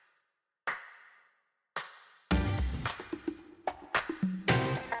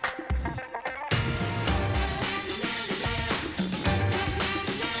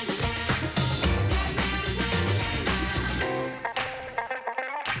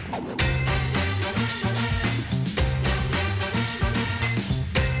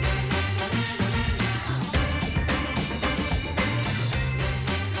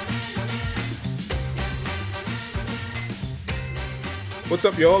What's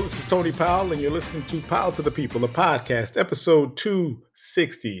up, y'all? This is Tony Powell, and you're listening to Powell to the People, a podcast, episode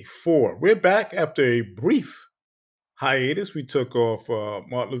 264. We're back after a brief hiatus. We took off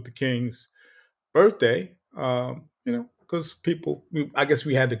Martin Luther King's birthday, because I guess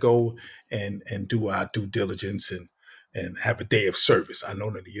we had to go and do our due diligence and have a day of service. I know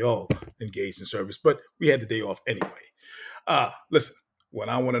none of y'all engaged in service, but we had the day off anyway. Listen. When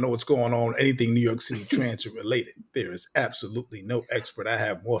I want to know what's going on, anything New York City transit related, there is absolutely no expert I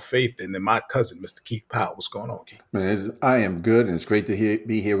have more faith in than my cousin, Mr. Keith Powell. What's going on, Keith? Man, I am good, and it's great to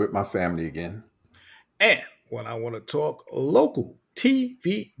be here with my family again. And when I want to talk local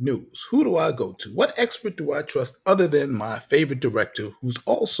TV news, who do I go to? What expert do I trust other than my favorite director, who's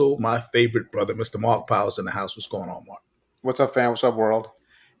also my favorite brother, Mr. Mark Powells in the house? What's going on, Mark? What's up, fam? What's up, world?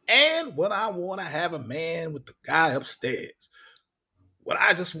 And when I want to have a man with the guy upstairs, when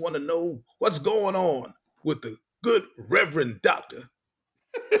I just want to know what's going on with the good Reverend Doctor.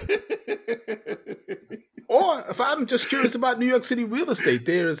 Or if I'm just curious about New York City real estate,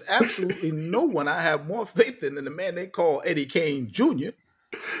 there is absolutely no one I have more faith in than the man they call Eddie Kane Jr.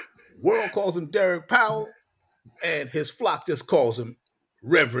 World calls him Derek Powell, and his flock just calls him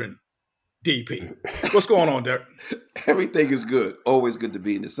Reverend DP. What's going on, Derek? Everything is good. Always good to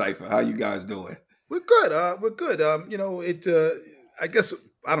be in the cipher. How you guys doing? We're good. We're good. I guess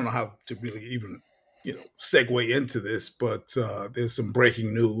I don't know how to really even, segue into this, but there's some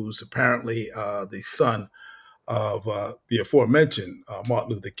breaking news. Apparently, the son of the aforementioned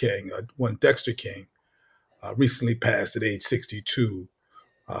Martin Luther King, one Dexter King, recently passed at age 62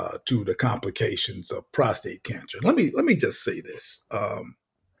 due to complications of prostate cancer. Let me just say this.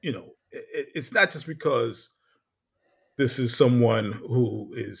 It's not just because this is someone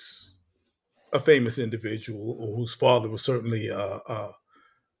who is a famous individual or whose father was certainly an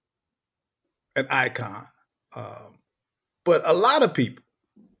icon. But a lot of people,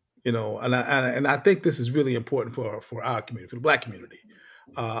 and I think this is really important for our community, for the Black community.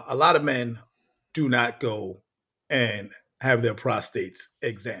 A lot of men do not go and have their prostates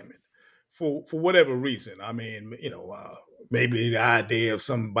examined for whatever reason. I mean, maybe the idea of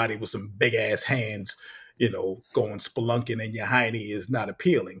somebody with some big ass hands, going spelunking in your hiney is not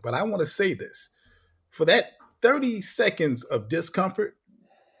appealing. But I want to say this. For that 30 seconds of discomfort,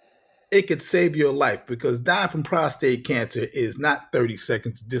 it could save your life, because dying from prostate cancer is not 30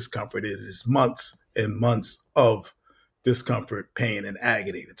 seconds of discomfort. It is months and months of discomfort, pain, and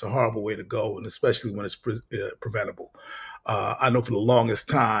agony. It's a horrible way to go, and especially when it's preventable. I know for the longest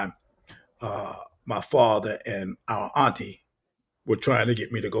time, my father and our auntie were trying to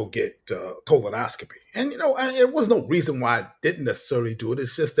get me to go get colonoscopy. And, it was no reason why I didn't necessarily do it.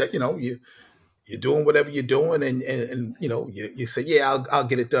 It's just that, you're doing whatever you're doing, and you say, yeah, I'll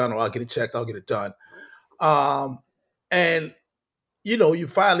get it done, or I'll get it checked, I'll get it done. And, you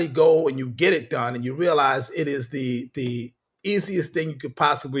finally go and you get it done, and you realize it is the easiest thing you could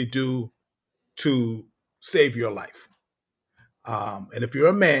possibly do to save your life. And if you're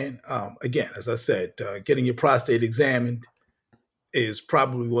a man, again, as I said, getting your prostate examined is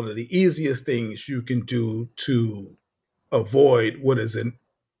probably one of the easiest things you can do to avoid what is an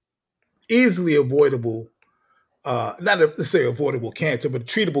easily avoidable, not necessarily avoidable cancer, but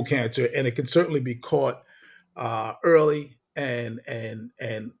treatable cancer, and it can certainly be caught early and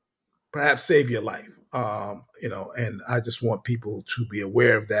perhaps save your life. And I just want people to be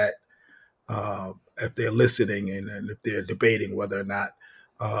aware of that if they're listening and if they're debating whether or not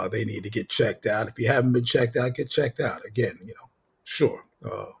they need to get checked out. If you haven't been checked out, get checked out. Again, sure,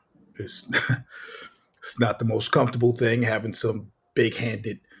 it's it's not the most comfortable thing having some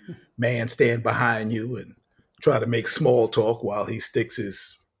big-handed man stand behind you and try to make small talk while he sticks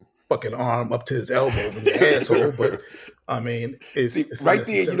his fucking arm up to his elbow in your asshole. But I mean, it's right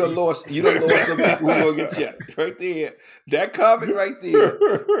there. You done lost some people who gonna get checked. Right there, that comment right there.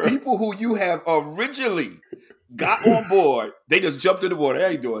 People who you have originally got on board, they just jumped in the water. I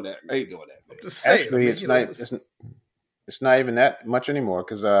ain't doing that. I'm just saying. Actually, it's not even that much anymore,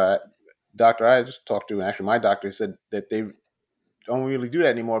 because doctor I just talked to, and actually my doctor said that they don't really do that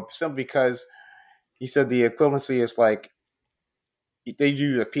anymore, simply because he said the equivalency is like they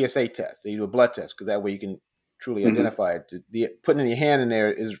do a PSA test, they do a blood test, because that way you can truly identify it. The putting your hand in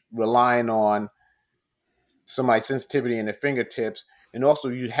there is relying on somebody's sensitivity in their fingertips, and also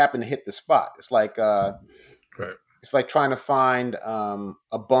you happen to hit the spot. It's like right. It's like trying to find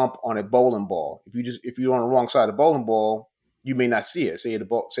a bump on a bowling ball. If you're on the wrong side of the bowling ball, you may not see it. Say the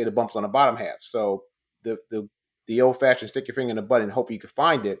bump's on the bottom half. So the old fashioned stick your finger in the butt and hope you can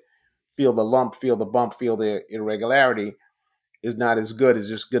find it, feel the lump, feel the bump, feel the irregularity, is not as good as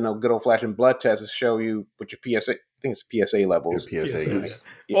just good old flashing blood tests to show you what your PSA. I think it's PSA levels. Your PSA is.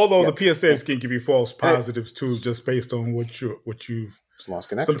 Although the PSAs can give you false positives too, just based on what you Lost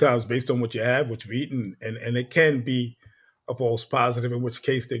connection. sometimes based on what you have, what you've eaten, and it can be a false positive, in which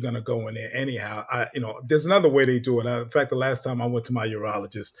case they're going to go in there anyhow. There's another way they do it. In fact, the last time I went to my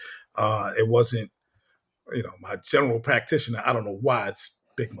urologist, it wasn't, my general practitioner. I don't know why this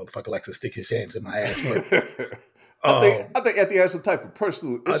big motherfucker likes to stick his hands in my ass. I think Anthony has some type of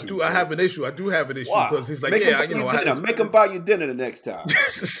personal issue. I have an issue. I do have an issue because he's like, make him buy you dinner the next time.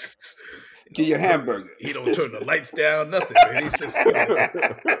 Get your hamburger. He don't turn the lights down, nothing. Man. He's just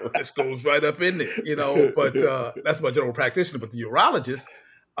just goes right up in there, But that's my general practitioner. But the urologist,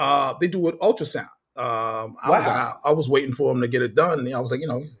 they do an ultrasound. I was waiting for him to get it done. I was like,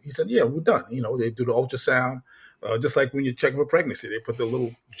 he said, yeah, we're done. They do the ultrasound. Just like when you check for pregnancy, they put the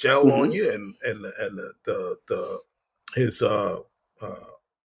little gel on you, and his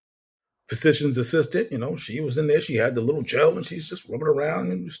physician's assistant, she was in there. She had the little gel, and she's just rubbing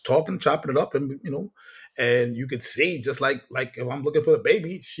around and just talking, chopping it up, and and you could see just like if I'm looking for a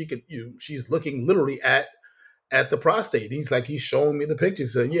baby, she's looking literally at the prostate. He's showing me the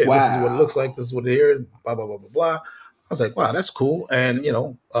pictures, saying, yeah, This is what it looks like. This is what it here. Blah blah blah blah blah. I was like, wow, that's cool, and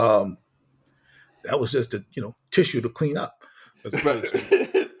that was just a tissue to clean up.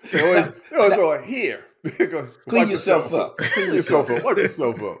 Always go here. Clean yourself up. Clean yourself up. Wipe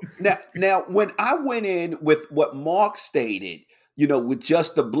yourself up. Now, when I went in with what Mark stated, with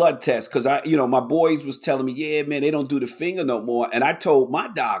just the blood test, because my boys was telling me, yeah, man, they don't do the finger no more. And I told my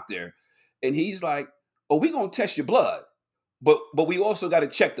doctor, and he's like, oh, we're going to test your blood, but we also got to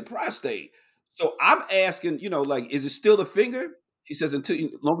check the prostate. So I'm asking, is it still the finger? He says, as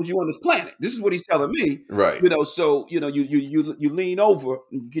long as you're on this planet. This is what he's telling me. Right. So, you lean over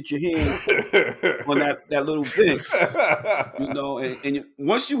and get your hand on that little thing, and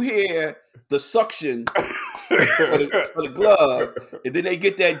once you hear the suction for the glove, and then they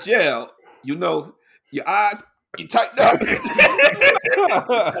get that gel, your eye, you tighten up.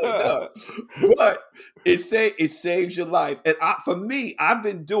 But it saves your life. And for me, I've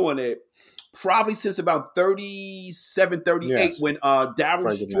been doing it probably since about 37, 38, when Darren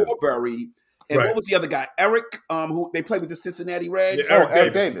Strawberry and what was the other guy? Eric, who they played with the Cincinnati Reds? Yeah,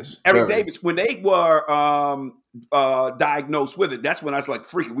 Eric Davis. Eric Davis. When they were diagnosed with it, that's when I was like,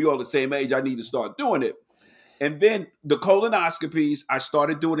 freaking, we all the same age. I need to start doing it. And then the colonoscopies, I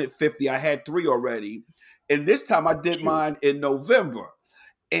started doing it 50. I had 3 already. And this time I did mine in November.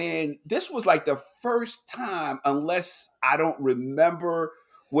 And this was like the first time, unless I don't remember,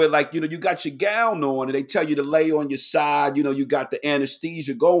 where you got your gown on and they tell you to lay on your side, you got the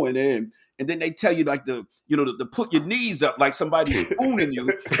anesthesia going in, and then they tell you to put your knees up like somebody's spooning you.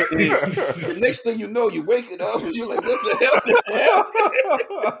 And the next thing you know, you're waking up and you're like, what the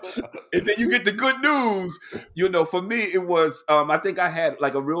hell? And then you get the good news. For me, it was, I think I had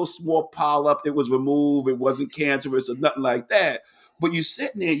like a real small polyp. It was removed. It wasn't cancerous or nothing like that. But you're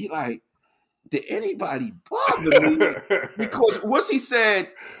sitting there, you're like, did anybody bother me? Because once he said,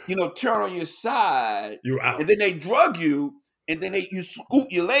 turn on your side, you're out. And then they drug you, and then you scoop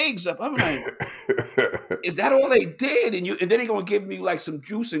your legs up. I'm like, is that all they did? And then they're gonna give me like some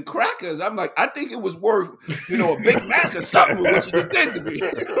juice and crackers. I'm like, I think it was worth, a Big Mac or something with what you just did to me.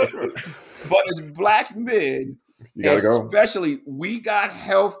 But as black men, especially, we got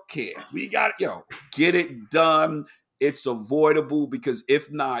health care. We got get it done. It's avoidable, because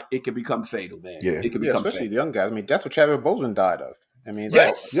if not, it can become fatal, man. Yeah, it can become especially fatal. the young guys. I mean, that's what Chadwick Boseman died of. I mean,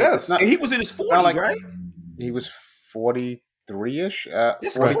 yes. Not, and he was in his 40s, right? He was 43-ish.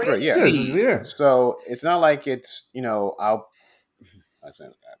 That's 43, crazy. Yeah. So it's not like it's not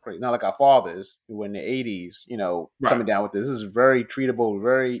like our fathers who were in the 80s, coming down with this. This is very treatable,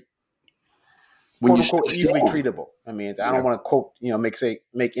 very quote unquote easily treatable. I mean, I don't want to quote,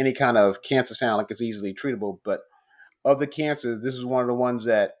 make any kind of cancer sound like it's easily treatable, but of the cancers, this is one of the ones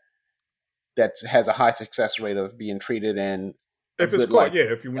that has a high success rate of being treated, and if it's caught, when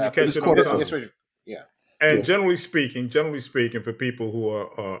you catch it on time. And generally speaking, for people who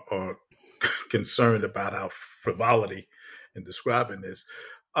are concerned about our frivolity in describing this,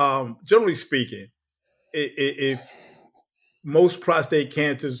 generally speaking, if most prostate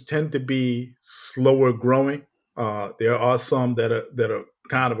cancers tend to be slower growing, there are some that are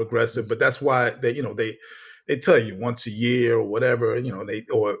kind of aggressive, but that's why they tell you once a year or whatever,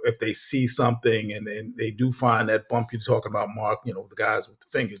 or if they see something and they do find that bump you're talking about, Mark, the guys with the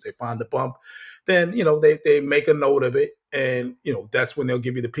fingers, they find the bump, then, they make a note of it. And, that's when they'll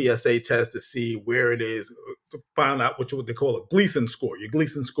give you the PSA test to see where it is, to find out what they call a Gleason score. Your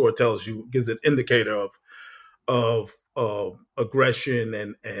Gleason score gives an indicator of aggression,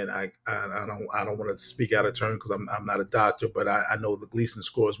 and I don't want to speak out of turn because I'm not a doctor, but I know the Gleason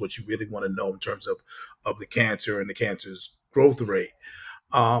score is what you really want to know in terms of the cancer and the cancer's growth rate.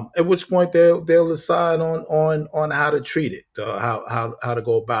 At which point they'll decide on how to treat it, how to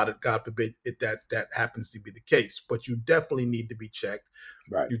go about it. God forbid that happens to be the case, but you definitely need to be checked.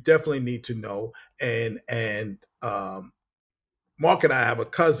 Right. You definitely need to know. And Mark and I have a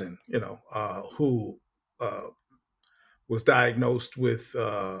cousin, who was diagnosed with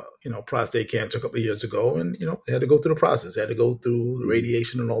prostate cancer a couple of years ago, and had to go through the process, had to go through the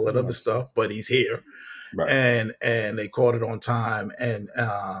radiation and all that other stuff. But he's here. Right. And they caught it on time, and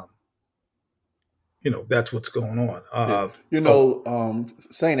that's what's going on.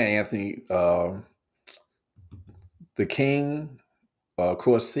 Saying that, Anthony, the king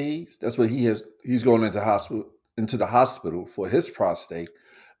cross seas. That's what he's going into the hospital for his prostate,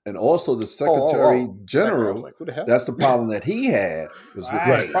 and also the Secretary General. Like, who the hell? That's the problem that he had was with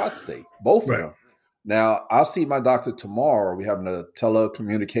his prostate. Both of them. Now, I'll see my doctor tomorrow. We're having a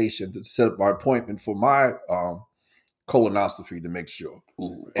telecommunication to set up my appointment for my colonoscopy to make sure.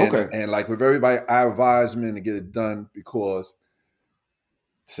 Ooh, and like with everybody, I advise men to get it done because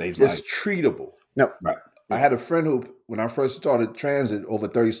saves it's life. treatable. No. Right. I had a friend who, when I first started transit over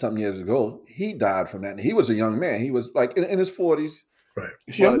 30-something years ago, he died from that. And he was a young man. He was like in his 40s. Right.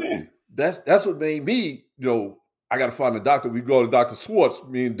 He's a young man. That's what made me, I got to find a doctor. We go to Dr. Swartz,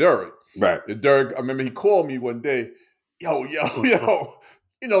 me and Derek. Right. And Derek, I remember he called me one day. Yo.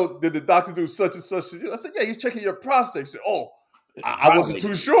 Did the doctor do such and such? I said, yeah, he's checking your prostate. He said, I wasn't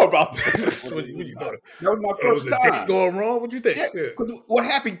too sure about this. What you thought? That was my first Was time. going wrong? What you think? Yeah. What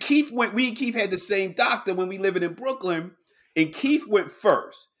happened? Me and Keith had the same doctor when we living in Brooklyn, and Keith went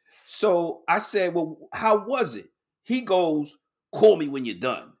first. So I said, well, how was it? He goes, call me when you're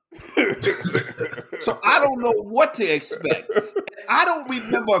done. So I don't know what to expect. I don't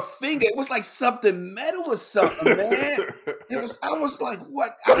remember a finger. It was like something metal or something, man. I was like,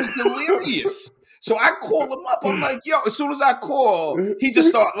 what? I was delirious. So I call him up. I'm like, yo, as soon as I call, he just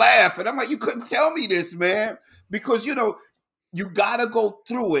start laughing. I'm like, you couldn't tell me this, man. Because, you got to go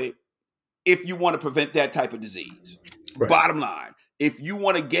through it if you want to prevent that type of disease. Right. Bottom line, if you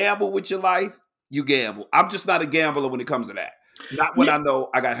want to gamble with your life, you gamble. I'm just not a gambler when it comes to that. Not when I know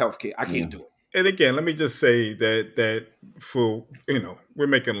I got health care. I can't do it. And again, let me just say that for, we're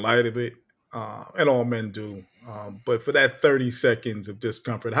making light of it, and all men do. But for that 30 seconds of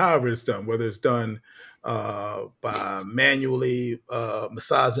discomfort, however it's done, whether it's done by manually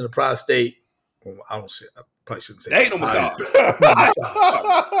massaging the prostate, I probably shouldn't say that. Ain't no massage.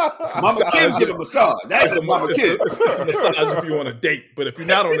 Mama Kim give a massage. That's a Mama Kim. It's a massage if you're on a date. But if you're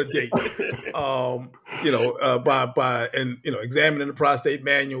not on a date, by examining the prostate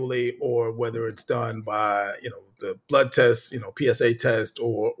manually, or whether it's done by the blood test, PSA test,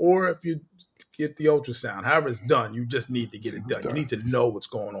 or if you get the ultrasound, however it's done, you just need to get it done. You need to know what's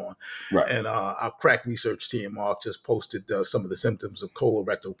going on. Right. And our crack research team, Mark, just posted some of the symptoms of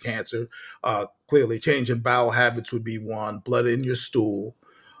colorectal cancer. Clearly, changing bowel habits would be one. Blood in your stool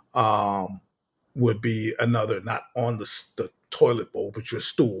would be another, not on the toilet bowl, but your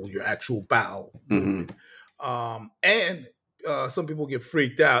stool, your actual bowel. Mm-hmm. And some people get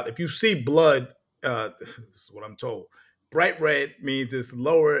freaked out. If you see blood, this is what I'm told, bright red means it's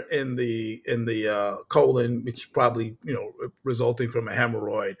lower in the colon, which is probably resulting from a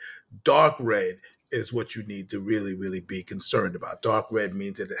hemorrhoid. Dark red is what you need to really, really be concerned about. Dark red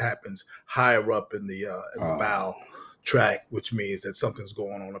means that it happens higher up in the bowel tract, which means that something's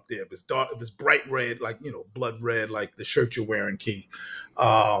going on up there. If it's dark, if it's bright red, like blood red, like the shirt you're wearing, Keith,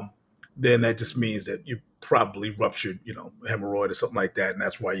 then that just means that you probably ruptured, hemorrhoid or something like that, and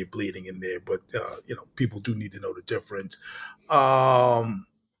that's why you're bleeding in there. But people do need to know the difference.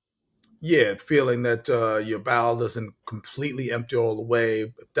 Feeling that your bowel doesn't completely empty all the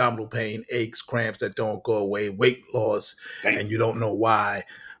way, abdominal pain, aches, cramps that don't go away, weight loss, and you don't know why.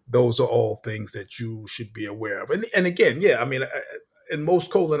 Those are all things that you should be aware of. And again, in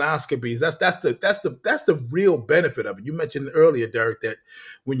most colonoscopies, that's the real benefit of it. You mentioned earlier, Derek, that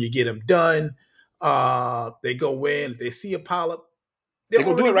when you get them done, they go in, they see a polyp, they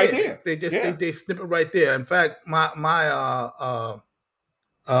go do it right there. They just they snip it right there. In fact, my what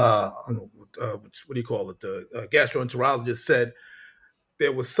do you call it? The gastroenterologist said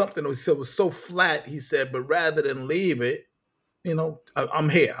there was something that said was so flat. He said, but rather than leave it, I'm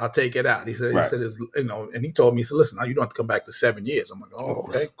here. I'll take it out. He said, and he told me, he said, listen, now you don't have to come back for 7 years. I'm like,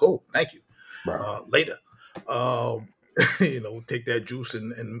 okay, cool, thank you. Later. take that juice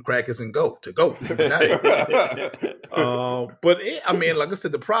and crackers and go. But like I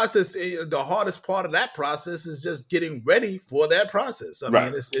said, the process, the hardest part of that process is just getting ready for that process. I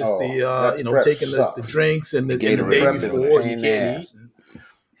mean, it's taking the drinks and the day before you can't eat.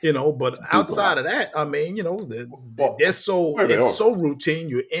 But outside of that, I mean, it's so routine.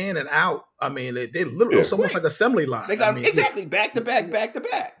 You're in and out. I mean, they literally, it's almost like assembly line. They got exactly back to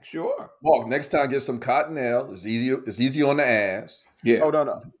back. Sure. Mark, next time get some Cottonelle. It's easy on the ass. Yeah. Oh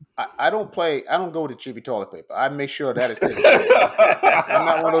no. I don't go with the cheapy toilet paper. I make sure that is taken care of. I'm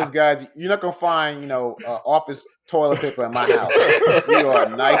not one of those guys. You're not gonna find, office toilet paper in my house. You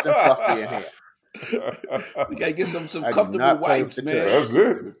are nice and fluffy in here. You gotta get some comfortable wipes, man. That's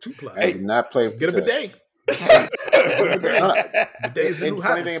it. I do not play with get a bidet. Bidet's the new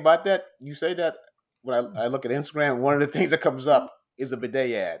funny thing about that, you say that when I look at Instagram, one of the things that comes up is a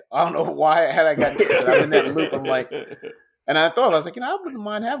bidet ad. I don't know why I got I'm in that loop. I'm like, and I thought I was like, I wouldn't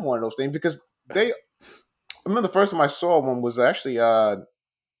mind having one of those things because I remember the first time I saw one was actually either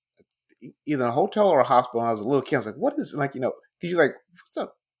in a hotel or a hospital. When I was a little kid. I was like, what is he's like, what's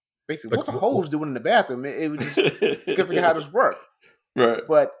up? Basically, what's a hose doing in the bathroom? It was just couldn't figure out how this worked. Right.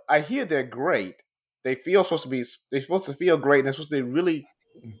 But I hear they're great. They're supposed to feel great, and they're supposed to really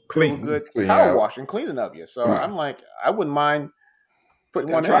feel good power wash and cleaning of you. So I'm like, I wouldn't mind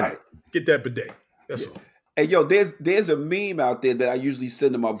putting one in. Get that bidet. That's all. Hey, yo, there's a meme out there that I usually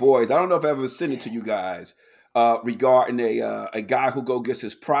send to my boys. I don't know if I ever sent it to you guys regarding a guy who gets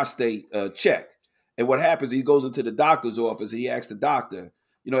his prostate checked. And what happens, he goes into the doctor's office and he asks the doctor,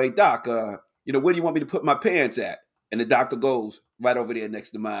 hey, doc, where do you want me to put my pants at? And the doctor goes, right over there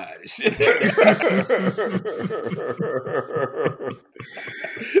next to mine.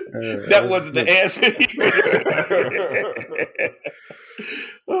 That wasn't the answer.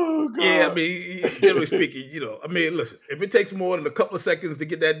 Oh, God. Yeah, I mean, generally speaking, listen, if it takes more than a couple of seconds to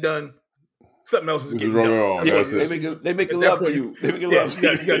get that done, something else is getting done. They make it love to you. They make it love to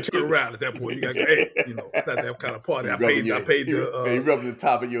you. You got to turn around at that point. You got to go, hey, not that kind of party. I paid the... you rubbing the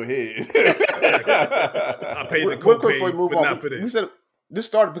top of your head. I paid the copay, but not for this. We said this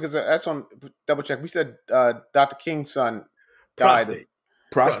started because that's on double check. We said Dr. King's son died.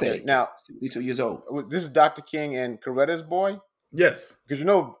 Prostate. Now, 62 years old. This is Dr. King and Coretta's boy? Yes. Because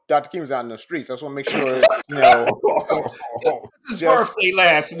Dr. King was out in the streets. I just want to make sure, His birthday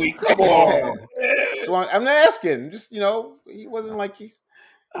last week. Come on. So I'm not asking. Just, he wasn't like he's...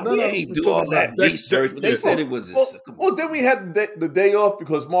 We ain't do all that research. They said it was well, then we had the day off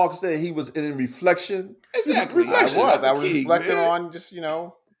because Mark said he was in reflection. Exactly. I was reflecting on just,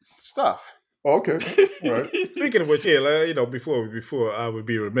 stuff. Oh, okay. All right. Speaking of which, before I would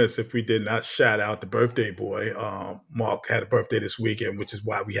be remiss if we did not shout out the birthday boy. Mark had a birthday this weekend, which is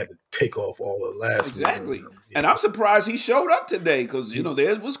why we had to take off all of last week. Exactly. And I'm surprised he showed up today because,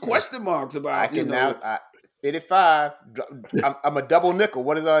 there was question marks about, 55. I'm a double nickel.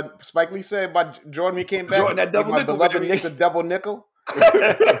 What does Spike Lee say about Jordan when he came back? Jordan, that double nickel. My beloved Nick's a double nickel.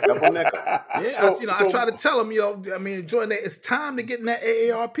 Double nickel. Yeah, I try to tell him, Jordan, it's time to get in that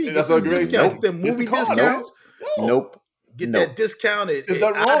AARP. That's what great. The movie discounts. Nope. Get that discounted. Is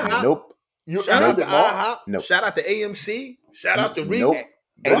that wrong? Nope. Shout out to IHOP. Nope. Shout out to AMC. Shout out to Reebok.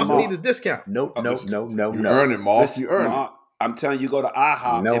 Nope. Need a discount. No. You earn it, Mark. You earn it. I'm telling you, go to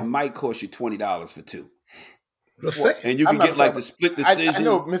IHOP. It might cost you $20 for two. And you can get the split decision. I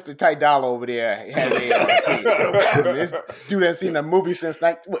know Mr. Ty Dollar over there has AARP. This dude hasn't seen a movie since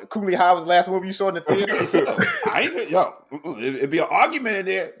Cooley High was the last movie you saw in the theater. It'd be an argument in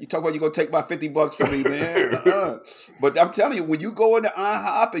there. You talk about you're gonna take my $50 from me, man. But I'm telling you, when you go into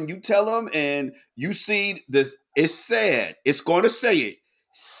IHOP and you tell them and you see this, it's sad. It's going to say it.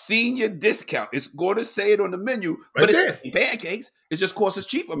 Senior discount. It's going to say it on the menu. Right but there. It's pancakes. It just costs us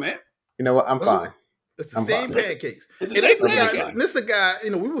cheaper, man. You know what? I'm fine. It's the same pancakes. It's the same pancakes. This is a guy,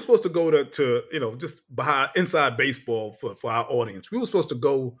 we were supposed to go to just behind inside baseball for our audience. We were supposed to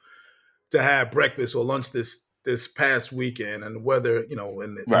go to have breakfast or lunch this past weekend, and the weather, in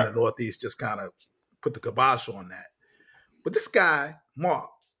the Northeast just kind of put the kibosh on that. But this guy, Mark,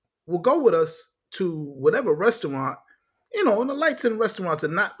 will go with us to whatever restaurant, and the lights in restaurants are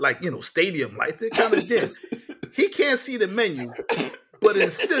not like, stadium lights. They're kind of dim. He can't see the menu, but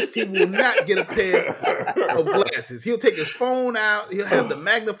insists he will not get a pair of glasses. He'll take his phone out. He'll have the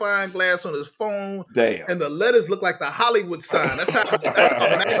magnifying glass on his phone. Damn. And the letters look like the Hollywood sign. That's how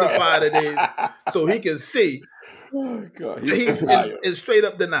magnified it is, so he can see. Oh, God. He's in straight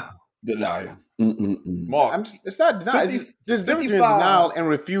up denial. Mark, it's not denial. There's a difference between denial and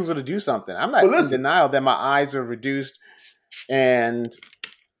refusal to do something. I'm not in denial that my eyes are reduced and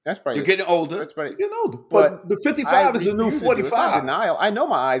That's probably You're getting older. That's probably You're getting older. But the 55 is the new 45. It's not denial. I know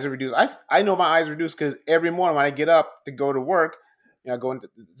my eyes are reduced. I know my eyes are reduced because every morning when I get up to go to work, I go into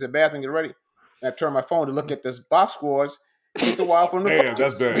the bathroom, get ready, and I turn my phone to look at this box scores. It takes a while for them to Damn,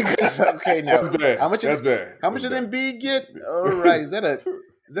 that's bad. Because, okay, now That's bad. how much? That's bad. How much did Embiid get? All right, is that a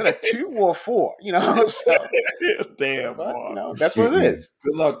 2 or 4? So, damn, but, that's what it is.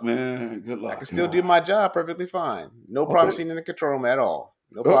 Good luck, man. Good luck. I can still do my job perfectly fine. No problem sitting in the control room at all.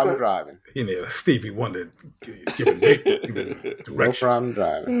 No problem driving. Stevie Wonder giving direction. No problem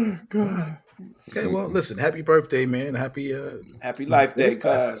driving. Oh, God. Okay, well, listen. Happy birthday, man. Happy life day,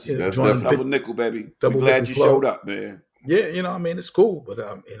 cuz. That's Double nickel, baby. Double glad nickel you showed up, man. Yeah, it's cool, but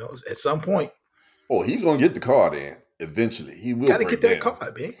at some point, he's gonna get the card in eventually. He will. Got to get that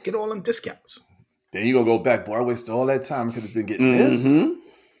card, man. Get all them discounts. Then you gonna go back, boy. I wasted all that time. I could have been getting this.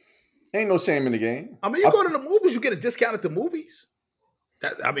 Ain't no shame in the game. You go to the movies, you get a discount at the movies.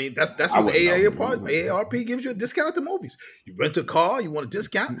 That's what the AARP gives you, a discount at the movies. You rent a car, you want a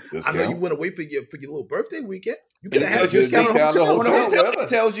discount. I know you want to wait for your little birthday weekend. You get a discount at the hotel. It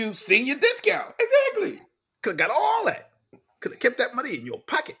tells you senior discount. Exactly. Could have got all that. Could have kept that money in your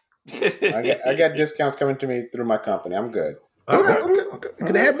pocket. I got discounts coming to me through my company. I'm good. Okay. You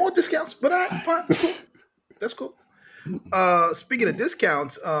could have had more discounts, but all right, fine. That's cool. Speaking of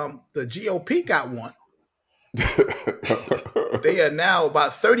discounts, the GOP got one. They are now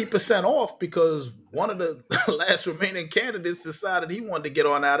about 30% off because one of the last remaining candidates decided he wanted to get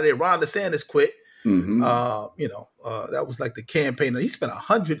on out of there. Ron DeSantis quit. That was like the campaign. He spent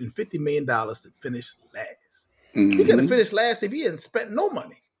 $150 million to finish last. He could have finished last if he hadn't spent no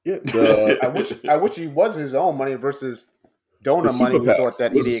money. Yeah, I wish he was his own money versus donor money. We thought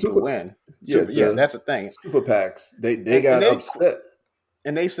that idiot could win. That's the thing. Super PACs. They got upset.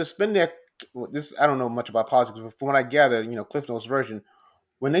 And they suspend their this. I don't know much about politics, but from what I gather, Cliff Notes version,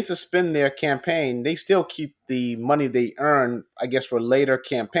 when they suspend their campaign, they still keep the money they earn, I guess, for later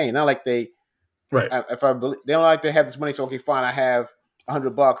campaign. Not like they, right? If I believe, they don't like to have this money. So okay, fine, I have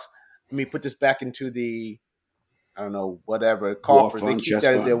 $100. Let me put this back into the, I don't know, whatever coffers. They keep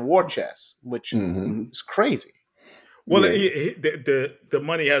that as their war chest, which is crazy. Well, the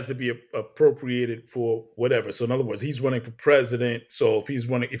money has to be appropriated for whatever. So in other words, he's running for president. So if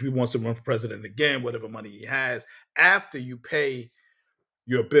he wants to run for president again, whatever money he has, after you pay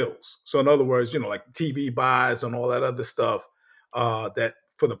your bills. So in other words, like TV buys and all that other stuff, that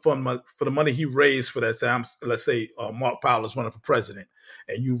for the money he raised for that. Let's say Mark Powell is running for president,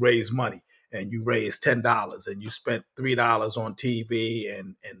 and you raise money, and you raise $10, and you spent $3 on TV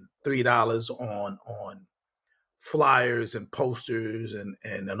and $3 on flyers and posters and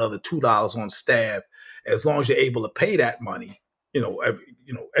another $2 on staff. As long as you're able to pay that money,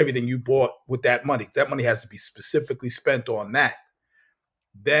 everything you bought with that money has to be specifically spent on that.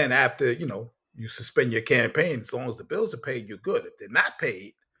 Then after, you suspend your campaign, as long as the bills are paid, you're good. If they're not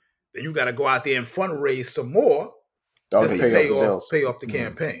paid, then you got to go out there and fundraise some more just to pay off the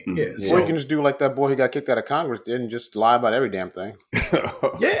campaign. Or you can just do like that boy who got kicked out of Congress did and just lie about every damn thing.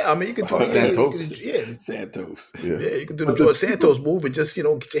 You can do Santos. Yeah, you can do the George Santos move and just, get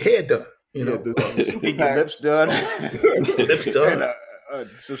your hair done. Get your lips done.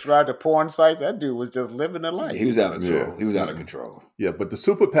 Subscribe to porn sites. That dude was just living a life. He was out of control. Yeah. He was out of control. Yeah, but the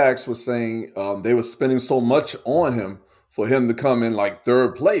super PACs were saying they were spending so much on him for him to come in like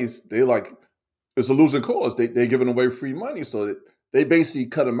third place. They it's a losing cause. They're giving away free money, so they basically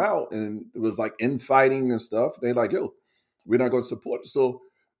cut him out, and it was like infighting and stuff. They like, yo, we're not going to support it. So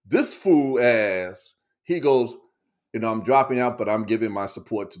this fool ass, he goes, I'm dropping out, but I'm giving my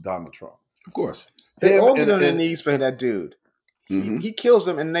support to Donald Trump. Of course, they all get on their knees for that dude. He kills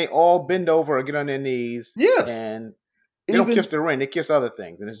them, and they all bend over and get on their knees. Yes, and they don't kiss the ring; they kiss other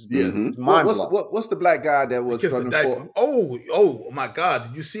things, and it's mind blowing. What's the black guy that was running for? Oh my God!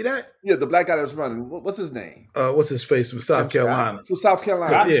 Did you see that? Yeah, the black guy that was running. What's his name? What's his face from South Carolina? From South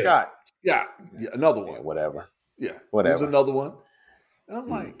Carolina, Scott. Yeah, another one. Yeah, whatever. Yeah, whatever. There's another one. And I'm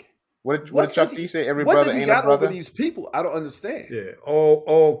like, what did Chuck D say? Every brother ain't a brother. Over these people, I don't understand. Yeah,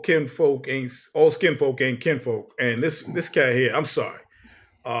 all skin folk ain't kinfolk. And this guy here, I'm sorry.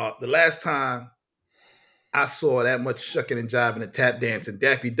 The last time I saw that much shucking and jiving and tap dancing,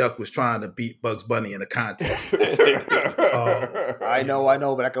 Daffy Duck was trying to beat Bugs Bunny in a contest. I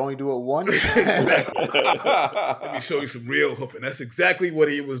know, but I can only do it once. Let me show you some real hoofing. That's exactly what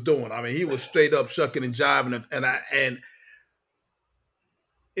he was doing. I mean, he was straight up shucking and jiving, and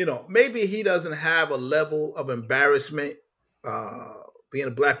maybe he doesn't have a level of embarrassment being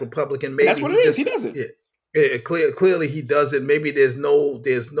a black Republican. Maybe that's what it is. He doesn't. Yeah, clearly he doesn't. Maybe there's no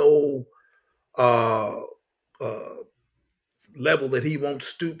level that he won't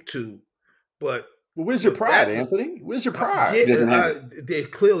stoop to. But where's your pride, Anthony? Where's your pride? He doesn't have it.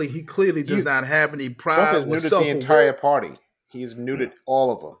 He clearly does not have any pride. Trump has neutered the entire party. He's neutered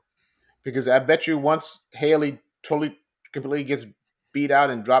all of them. Because I bet you once Haley completely gets beat out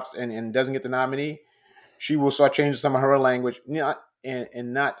and drops and doesn't get the nominee, she will start changing some of her language,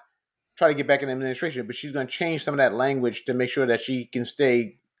 and not try to get back in the administration, but she's going to change some of that language to make sure that she can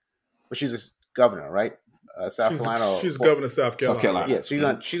stay. But she's a governor, right? South Carolina. She's governor of South Carolina. Yeah, she's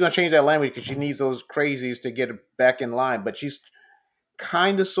gonna change that language because she needs those crazies to get her back in line. But she's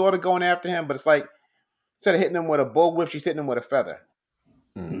kind of sort of going after him. But it's like instead of hitting him with a bullwhip, she's hitting him with a feather.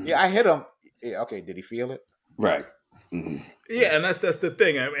 Mm-hmm. Yeah, I hit him. Yeah, okay. Did he feel it? Right. Mm-hmm. Yeah, and that's the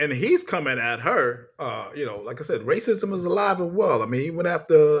thing. And he's coming at her. Like I said, racism is alive and well. I mean, he went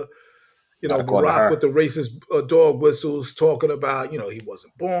after. Barack with the racist dog whistles, talking about, he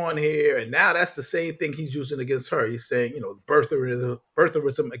wasn't born here. And now that's the same thing he's using against her. He's saying,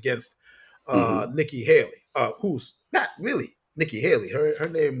 birtherism against Nikki Haley, who's not really Nikki Haley. Her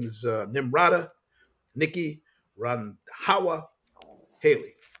name is Nimrata Nikki Randhawa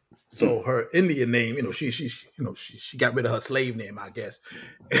Haley. So her Indian name, she got rid of her slave name, I guess.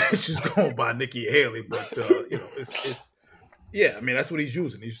 She's going by Nikki Haley, but it's. Yeah, I mean, that's what he's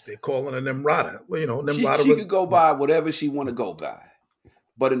using. They're calling her Nimrata. Well, Nimrata. She could go by whatever she want to go by.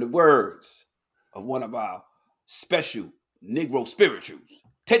 But in the words of one of our special Negro spirituals,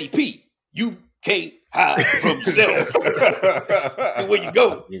 Teddy P, you can't hide from self. And where you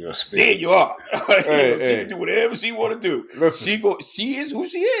go, there you are. She can do whatever she want to do. Listen, she is who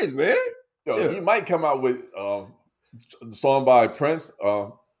she is, man. He might come out with the song by Prince.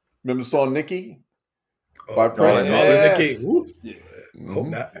 Remember the song Nikki? By Prince. Nikki. Yeah. Hope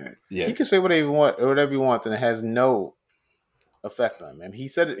not. Yeah. He can say whatever he wants, and it has no effect on him. And he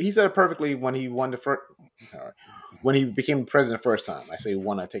said it perfectly when he won when he became president the first time. I say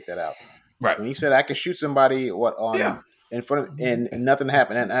won, I take that out. Right. When he said I could shoot somebody in front of and nothing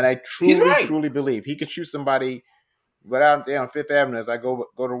happened. And I truly believe he could shoot somebody right out there on Fifth Avenue as I go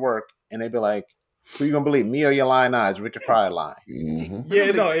to work, and they'd be like, who you gonna believe, me or your lying eyes? Richard Pryor lying. Mm-hmm.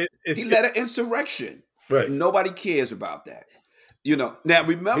 Yeah, he led an insurrection. Right. Nobody cares about that. Now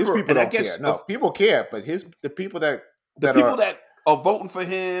remember, his people don't care. No, people care, but the people that are voting for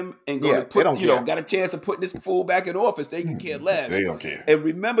him and going to put, got a chance of putting this fool back in office, they can care less. They don't care. And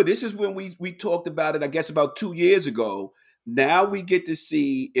remember, this is when we talked about it, I guess about 2 years ago. Now we get to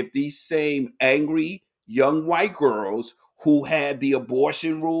see if these same angry young white girls who had the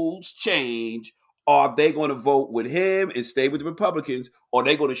abortion rules change, are they going to vote with him and stay with the Republicans, or are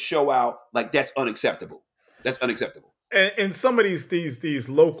they going to show out like that's unacceptable? That's unacceptable. And some of these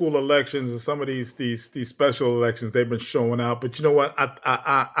local elections and some of these special elections, they've been showing out. But you know what?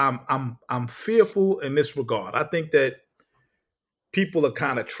 I'm fearful in this regard. I think that people are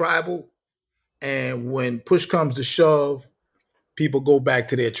kind of tribal, and when push comes to shove, people go back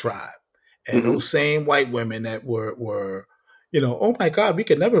to their tribe. And those same white women that were oh my God, we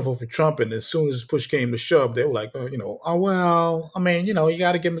could never vote for Trump. And as soon as push came to shove, they were like, oh well, I mean, you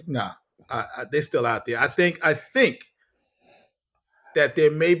got to give me they're still out there. I think that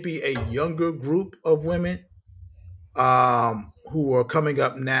there may be a younger group of women who are coming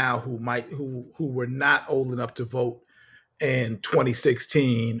up now who were not old enough to vote in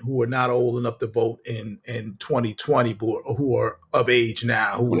 2016, who are not old enough to vote in 2020, but who are of age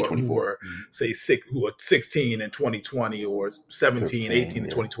now, who are say who are 16 in 2020 or 17, 18 in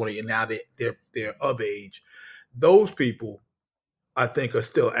 2020, and now they're of age. Those people, I think, are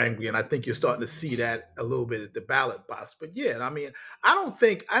still angry, and I think you're starting to see that a little bit at the ballot box. But yeah, I mean, I don't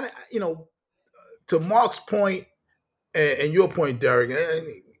think to Mark's point and your point, Derek.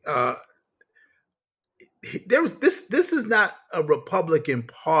 This is not a Republican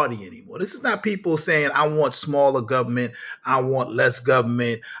Party anymore. This is not people saying, I want smaller government, I want less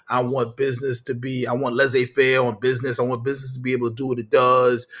government, I want laissez-faire on business, I want business to be able to do what it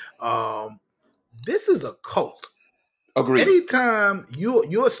does. This is a cult. Agreed. Anytime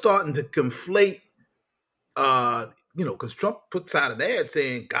you're starting to conflate, because Trump puts out an ad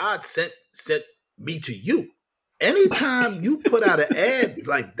saying God sent me to you. Anytime you put out an ad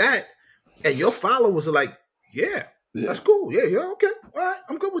like that, and your followers are like, yeah, that's cool. Yeah, okay. All right,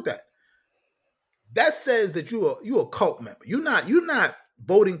 I'm good with that. That says that you're a cult member. You're not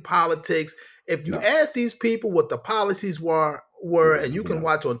voting politics. If you ask these people what the policies were, and you can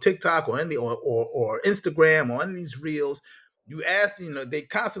watch on TikTok or Instagram or any of these reels, you ask, they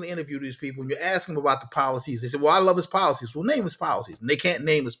constantly interview these people, and you ask them about the policies. They say, well, I love his policies. Well, name his policies. And they can't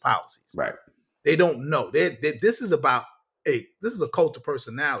name his policies. Right. They don't know. This is a cult of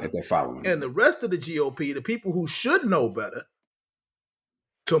personality. They're following. And the rest of the GOP, the people who should know better,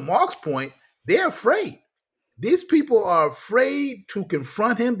 to Mark's point, they're afraid. These people are afraid to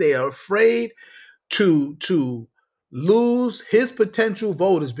confront him. They are afraid to lose his potential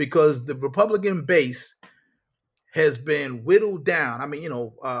voters because the Republican base has been whittled down. I mean,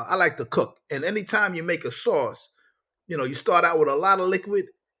 I like to cook, and anytime you make a sauce, you start out with a lot of liquid,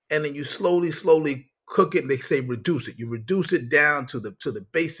 and then you slowly cook it. And they say reduce it. You reduce it down to the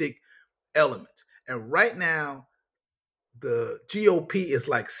basic elements. And right now, the GOP is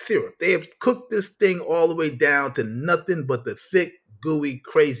like syrup. They have cooked this thing all the way down to nothing but the thick, gooey,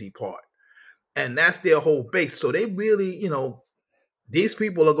 crazy part. And that's their whole base. So they really, these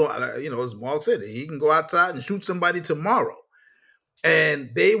people are going, as Mark said, he can go outside and shoot somebody tomorrow.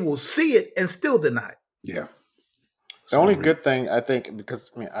 And they will see it and still deny it. Yeah. The only good thing, I think, because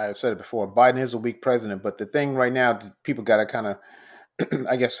I've said it before, Biden is a weak president, but the thing right now people got to kind of,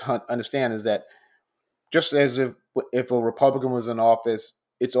 I guess, understand is that just as if a Republican was in office,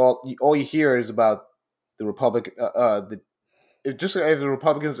 it's all you hear is about the Republican. Just if a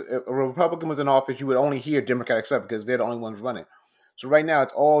Republican was in office, you would only hear Democratic stuff because they're the only ones running. So right now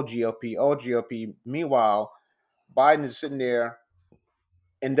it's all GOP, all GOP. Meanwhile, Biden is sitting there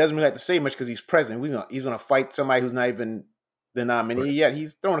and doesn't really have to say much because he's president. He's going to fight somebody who's not even the nominee yet.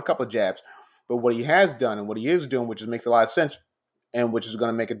 He's throwing a couple of jabs, but what he has done and what he is doing, which makes a lot of sense, and which is going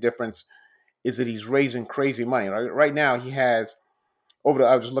to make a difference, is that he's raising crazy money. Right now, he has over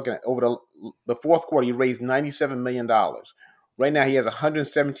the fourth quarter, he raised $97 million. Right now, he has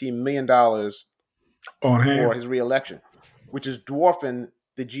 $117 million on hand for his reelection, which is dwarfing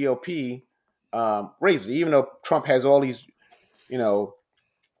the GOP raises. Even though Trump has all these,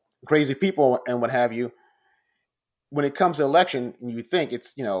 crazy people and what have you, when it comes to election, you think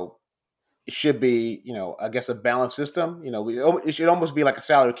it's, it should be, I guess a balanced system. It should almost be like a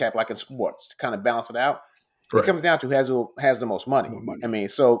salary cap, like in sports, to kind of balance it out. Right. It comes down to who has the most money. I mean,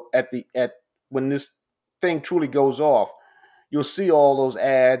 so when this thing truly goes off, you'll see all those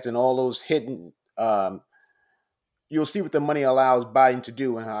ads and all those hidden. You'll see what the money allows Biden to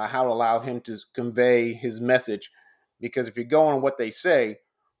do and how to allow him to convey his message. Because if you go on what they say,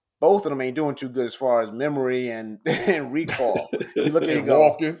 both of them ain't doing too good as far as memory and recall. You look at it,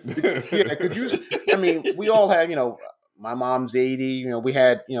 walking. We all have, my mom's 80. We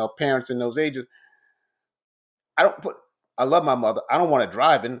had, parents in those ages. I love my mother. I don't want to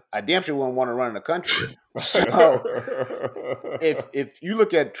drive in. I damn sure wouldn't want to run in the country. So if you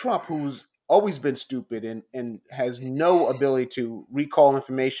look at Trump, who's always been stupid and has no ability to recall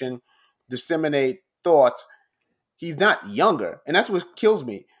information, disseminate thoughts, he's not younger. And that's what kills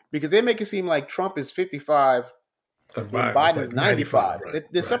me. Because they make it seem like Trump is 55 and Biden is 95. Right,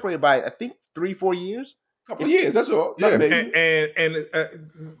 they're separated by, I think, 3-4 years. A couple of years, that's all. Yeah, and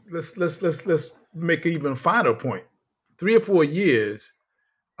let's make an even finer point. 3 or 4 years,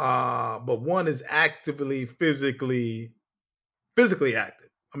 but one is actively, physically active.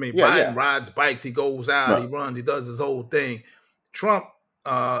 I mean, Biden rides bikes, he goes out, he runs, he does his whole thing. Trump,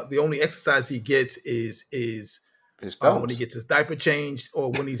 the only exercise he gets is when he gets his diaper changed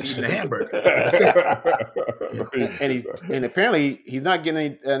or when he's eating a hamburger. That's it. And apparently he's not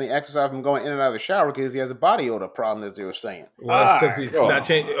getting any exercise from going in and out of the shower because he has a body odor problem, as they were saying. Well, because he's not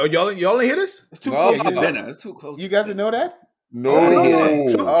changing. Y'all didn't hear this? It's too close to dinner. It's too close. You guys didn't know that? No.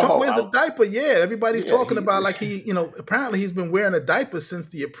 Trump wears a diaper. Yeah, everybody's talking about like apparently he's been wearing a diaper since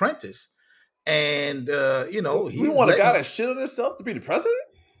The Apprentice. And, we want a guy that shit on himself to be the president?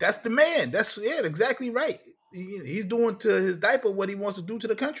 That's the man. That's exactly right. He's doing to his diaper what he wants to do to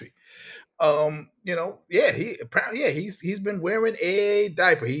the country. He's been wearing a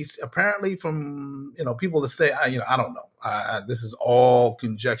diaper. He's apparently from people that say I don't know. This is all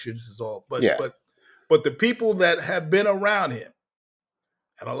conjecture. This is all, but the people that have been around him,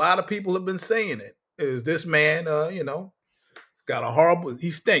 and a lot of people have been saying it, is this man. He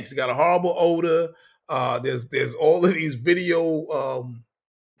stinks. He got a horrible odor. There's all of these video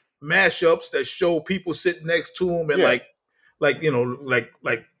mashups that show people sitting next to him and like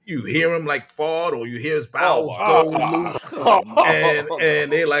you hear him like fart or you hear his bowels go loose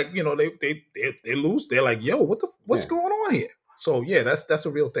and they like they loose. They're like, yo, what's going on here? So that's a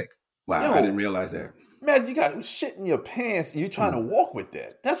real thing. Wow, I didn't realize that. Man, you got shit in your pants and you're trying to walk with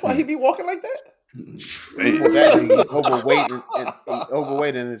that. That's why he be walking like that. He's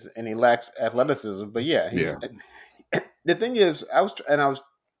overweight and he lacks athleticism. But the thing is,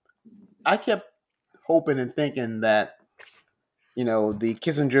 I kept hoping and thinking that, the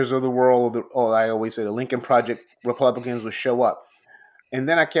Kissingers of the world, or I always say the Lincoln Project Republicans would show up. And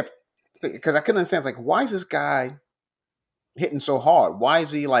then I kept thinking, because I couldn't understand, like, why is this guy hitting so hard? Why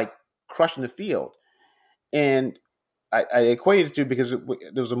is he, like, crushing the field? And I equate it to because there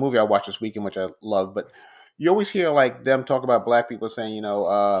was a movie I watched this weekend which I love, but you always hear like them talk about black people saying,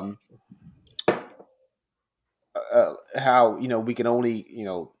 how we can only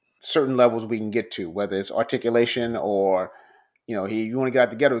certain levels we can get to, whether it's articulation or you want to get out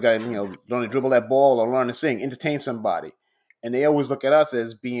together, we got to learn to dribble that ball or learn to sing, entertain somebody, and they always look at us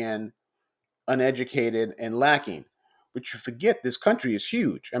as being uneducated and lacking. But you forget this country is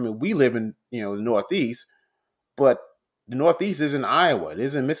huge. I mean, we live in the Northeast, but the Northeast isn't Iowa, it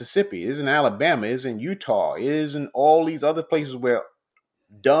isn't Mississippi, it isn't Alabama, it isn't Utah, it isn't all these other places where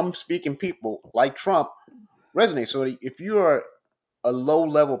dumb speaking people like Trump resonate. So if you are a low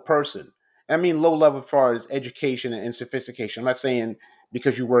level person, I mean low level as far as education and sophistication. I'm not saying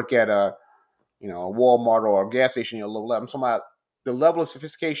because you work at a Walmart or a gas station you're low level. I'm talking about the level of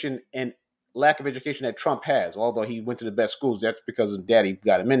sophistication and lack of education that Trump has. Although he went to the best schools, that's because his daddy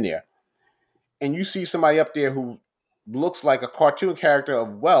got him in there. And you see somebody up there who looks like a cartoon character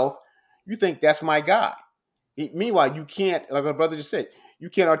of wealth, you think that's my guy. Meanwhile, you can't, like my brother just said, you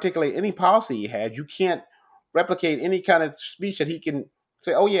can't articulate any policy he had. You can't replicate any kind of speech that he can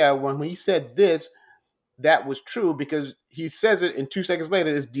say, oh yeah, when he said this, that was true, because he says it and 2 seconds later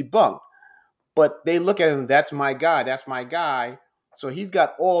it's debunked. But they look at him, that's my guy, that's my guy. So he's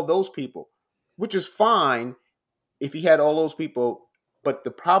got all those people, which is fine if he had all those people. But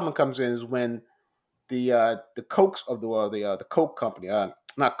the problem comes in is when the Cokes of the world, the Coke company,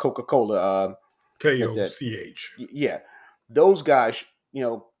 not Coca-Cola, KOCH. Yeah, those guys,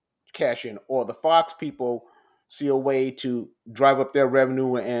 cash in, or the Fox people see a way to drive up their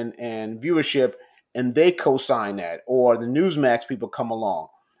revenue and viewership, and they co-sign that, or the Newsmax people come along,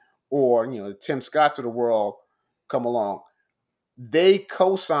 or the Tim Scotts of the world come along. They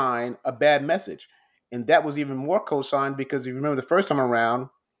co-sign a bad message, and that was even more co-signed because if you remember the first time around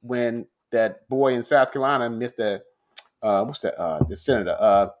when that boy in South Carolina, Mr. The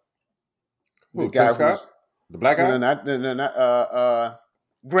senator, the guy who's the black guy, not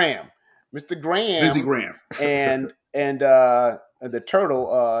Graham, Mr. Graham, Lindsey Graham, and the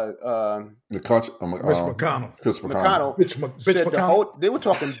turtle, Mitch McConnell. They were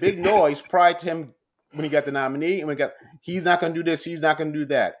talking big noise prior to him when he got the nominee, and he's not going to do this, he's not going to do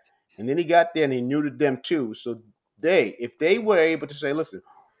that, and then he got there and he neutered them too. So if they were able to say, listen,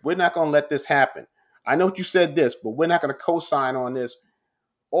 we're not going to let this happen. I know what you said this, but we're not going to co-sign on this.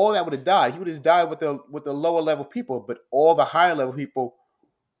 All that would have died. He would have died with the lower level people, but all the higher level people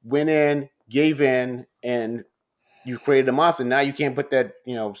went in, gave in, and you created a monster. Now you can't put that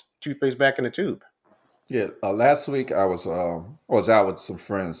toothpaste back in the tube. Yeah, last week I was out with some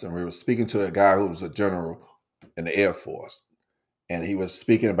friends, and we were speaking to a guy who was a general in the Air Force, and he was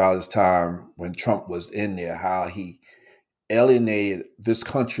speaking about his time when Trump was in there, how he alienated this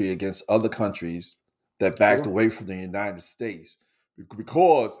country against other countries that backed away from the United States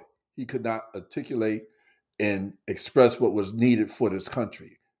because he could not articulate and express what was needed for this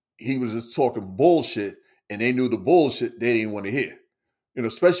country. He was just talking bullshit, and they knew the bullshit they didn't want to hear.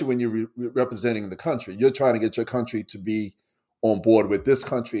 Especially when you're representing the country. You're trying to get your country to be on board with this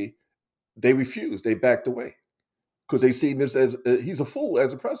country. They refused. They backed away because they see this as he's a fool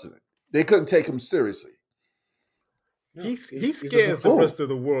as a president. They couldn't take him seriously. He scares the rest of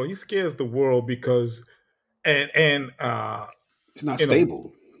the world. He scares the world because and he's not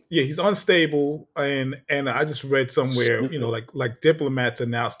stable. Yeah, he's unstable, and I just read somewhere, like diplomats are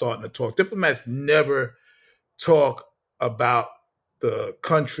now starting to talk. Diplomats never talk about the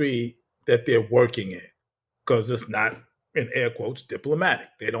country that they're working in because it's not, in air quotes, diplomatic.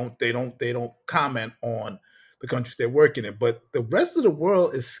 They don't comment on the countries they're working in. But the rest of the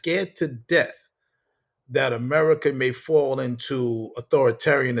world is scared to death that America may fall into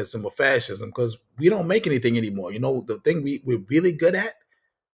authoritarianism or fascism because we don't make anything anymore. The thing we're really good at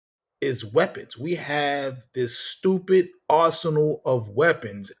is weapons. We have this stupid arsenal of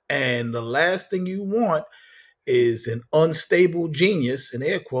weapons, and the last thing you want is an unstable genius, in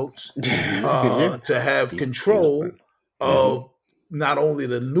air quotes, to have control of not only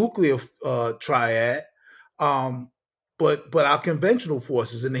the nuclear triad, but our conventional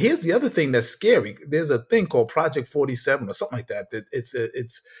forces. And here's the other thing that's scary. There's a thing called Project 47 or something like that. That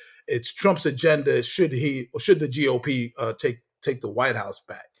it's Trump's agenda. Should the GOP take the White House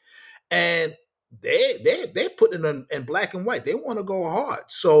back? And they're putting it in black and white. They want to go hard.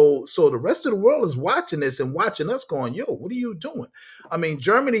 So the rest of the world is watching this and watching us going, yo, what are you doing? I mean,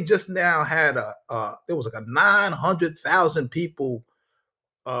 Germany just now had there was like a 900,000 people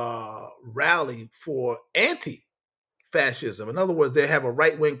rally for anti-fascism. In other words, they have a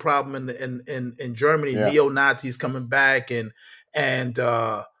right-wing problem in Germany, neo-Nazis coming back and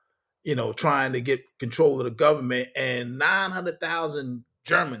trying to get control of the government, and 900,000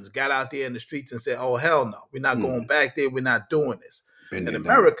 Germans got out there in the streets and said, "Oh hell no, we're not going back there. We're not doing this." In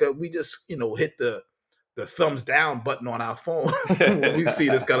America, we just hit the thumbs down button on our phone when we see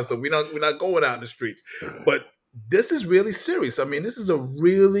this kind of stuff. We're not going out in the streets, but this is really serious. I mean, this is a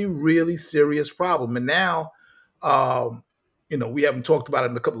really, really serious problem. And now, we haven't talked about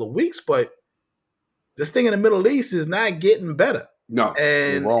it in a couple of weeks, but this thing in the Middle East is not getting better. No,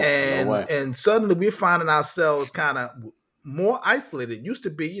 and suddenly we're finding ourselves kind of more isolated. It used to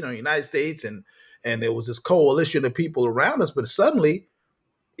be, United States and there was this coalition of people around us, but suddenly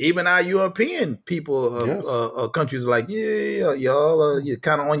even our European people, countries are like, y'all, you're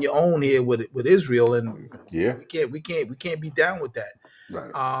kind of on your own here with Israel, and we can't be down with that.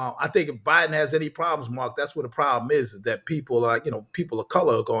 Right. I think if Biden has any problems, Mark, that's what the problem is that people are, people of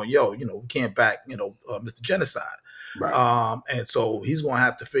color are going, we can't back, Mr. Genocide. Right. And so he's going to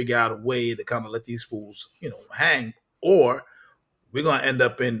have to figure out a way to kind of let these fools, hang, or we're going to end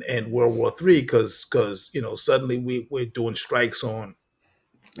up in World War III because suddenly we're doing strikes on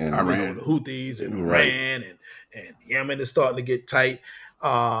Iran, the Houthis and Iran and Yemen is starting to get tight.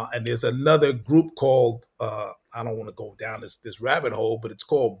 And there's another group called, I don't want to go down this rabbit hole, but it's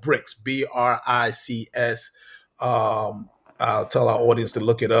called BRICS, BRICS. I'll tell our audience to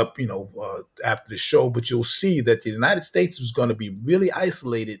look it up, after the show, but you'll see that the United States is going to be really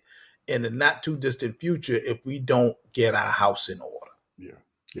isolated in the not too distant future if we don't get our house in order.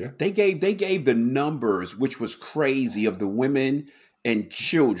 Yeah. They gave the numbers, which was crazy, of the women and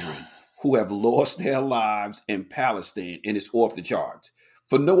children who have lost their lives in Palestine, and it's off the charts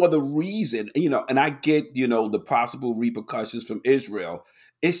for no other reason, and I get, the possible repercussions from Israel.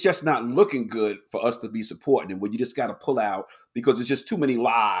 It's just not looking good for us to be supporting them, where you just got to pull out because it's just too many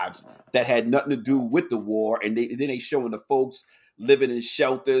lives that had nothing to do with the war. And then they showing the folks living in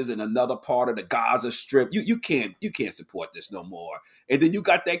shelters in another part of the Gaza Strip. You can't support this no more. And then you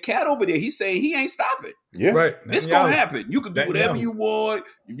got that cat over there. He's saying he ain't stopping. Yeah, right. It's going to happen. You can do whatever you want.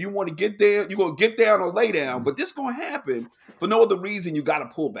 If you want to get there, you're going to get down or lay down. But this going to happen for no other reason. You got to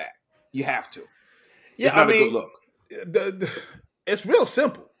pull back. You have to. Yeah, it's not a good look. It's real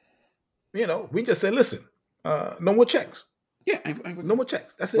simple. We just say, listen, no more checks. Yeah. No more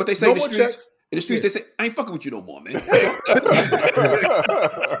checks. That's it. What they say in the streets? Checks. In the streets, they say, I ain't fucking with you no more, man. That's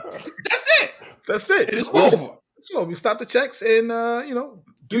it. That's it. It is over. So we stop the checks and,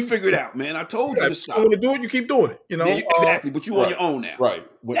 you figure it out, man. I told you to stop. You want to do it, you keep doing it. Exactly, but you on your own now. Right.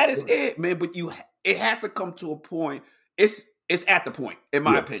 That is it, man. But it has to come to a point. It's at the point, in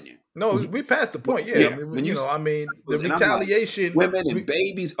my opinion. No, we passed the point. Yeah. The retaliation. Like, women and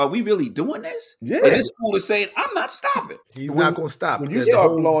babies, are we really doing this? Yeah. And this fool is saying, I'm not stopping. He's not going to stop. When you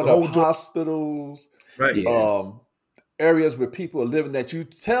start blowing up hospitals, right. Areas where people are living that you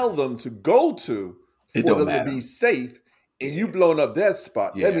tell them to go to for them to be safe, and you blowing up that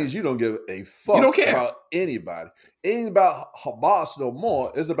spot, that means you don't give a fuck about anybody. It ain't about Hamas no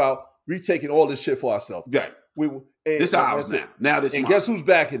more. It's about we taking all this shit for ourselves. Right. This ours now. Now this. And guess who's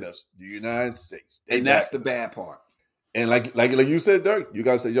backing us? The United States. And that's the bad part. And like you said, Dirk, you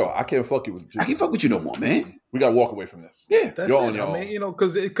gotta say, yo, I can't fuck you with you. I can't fuck with you no more, man. We gotta walk away from this. Yeah, that's it. I mean,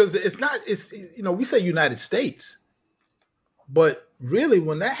 because it's not. It's we say United States, but really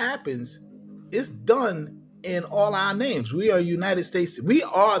when that happens, it's done in all our names. We are United States. We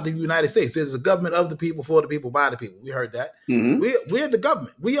are the United States. There's a government of the people, for the people, by the people. We heard that. Mm-hmm. We're the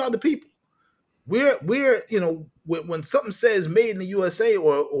government. We are the people. We're when something says made in the USA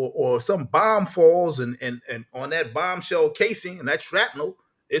or some bomb falls and on that bombshell casing and that shrapnel,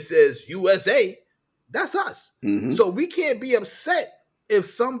 it says USA, that's us. Mm-hmm. So we can't be upset if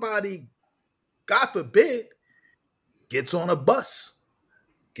somebody, God forbid, gets on a bus,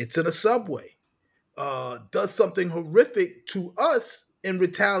 gets in a subway, does something horrific to us in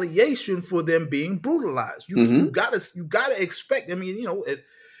retaliation for them being brutalized. You gotta expect. I mean,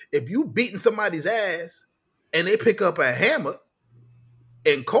 if you beating somebody's ass and they pick up a hammer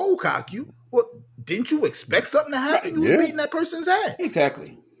and cold cock you, well, didn't you expect something to happen? You were beating that person's ass.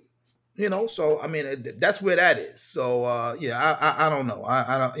 Exactly. So I mean, that's where that is. So I don't know.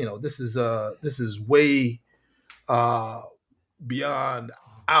 I don't. This is way beyond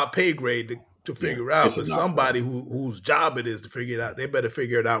our pay grade to figure out. But somebody whose job it is to figure it out, they better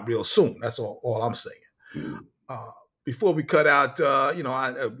figure it out real soon. That's all I'm saying. Mm-hmm. Before we cut out,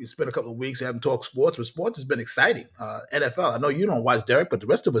 we spent a couple of weeks, we haven't talked sports, but sports has been exciting. NFL, I know you don't watch, Derek, but the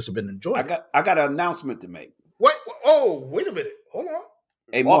rest of us have been enjoying it. I got an announcement to make. What? Oh, wait a minute. Hold on.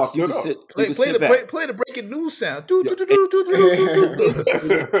 Hey, Mark, you can sit play the breaking news sound.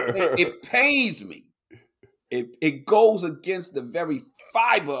 It pains me. It goes against the very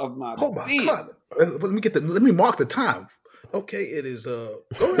fiber of my being. God. Let me mark the time. Okay, it is go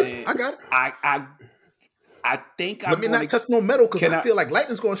ahead. I got it. I think Let me not touch no metal because I feel like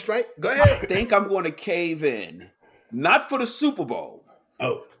lightning's going to strike. Go ahead. I think I'm going to cave in, not for the Super Bowl,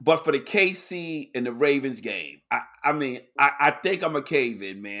 but for the KC and the Ravens game. I think I'm a cave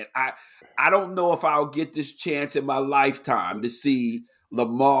in, man. I don't know if I'll get this chance in my lifetime to see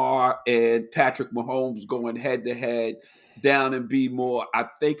Lamar and Patrick Mahomes going head to head down in B-More. I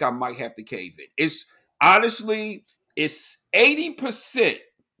think I might have to cave in. It's 80%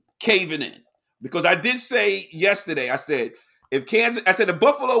 caving in. Because I did say yesterday, I said, if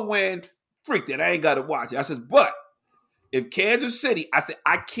Buffalo win, freak that, I ain't got to watch it. I said, but if Kansas City, I said,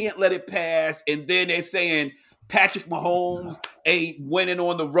 I can't let it pass. And then they're saying Patrick Mahomes ain't winning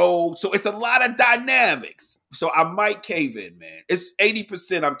on the road. So it's a lot of dynamics. So I might cave in, man. It's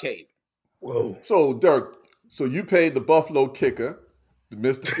 80% I'm caving. Whoa. So, Dirk, you paid the Buffalo kicker to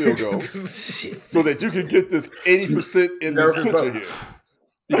miss the field goal so that you can get this 80% in this picture here.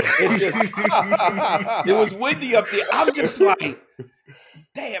 It was windy up there. I'm just like,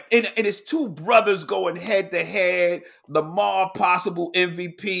 damn. And it's two brothers going head to head. Lamar, possible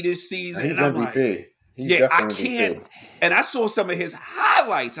MVP this season. He's MVP. I can't. MVP. And I saw some of his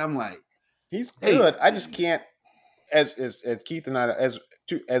highlights. I'm like, he's good. I just can't. As Keith and I, as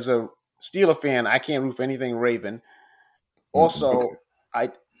a Steeler fan, I can't root for anything Raven. Also, as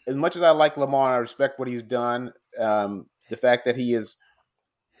much as I like Lamar and I respect what he's done, the fact that he is.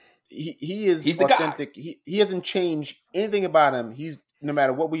 He's authentic. He hasn't changed anything about him. He's no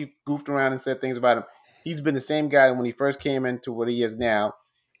matter what we've goofed around and said things about him. He's been the same guy when he first came into what he is now.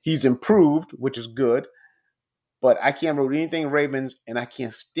 He's improved, which is good. But I can't root anything Ravens, and I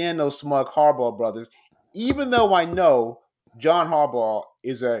can't stand those smug Harbaugh brothers. Even though I know John Harbaugh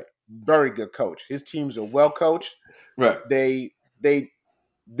is a very good coach. His teams are well coached. Right. They're a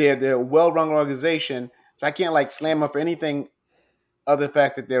well-run organization. So I can't slam them for anything. Other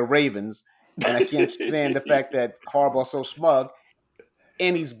fact that they're Ravens, and I can't stand the fact that Harbaugh's so smug,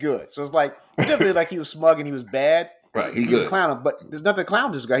 and he's good. So it's it's never really like he was smug and he was bad. Right, he's good. Clown him, but there's nothing to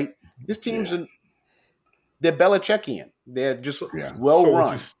clown this guy. His teams they're Belichickian. They're just well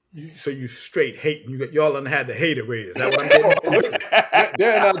run. So you straight hate. Y'all done had the hater rate. Is that what I'm getting?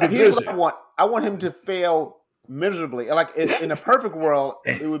 They're in our division. Here's what I want him to fail miserably. In a perfect world,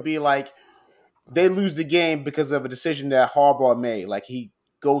 it would be like. They lose the game because of a decision that Harbaugh made. Like he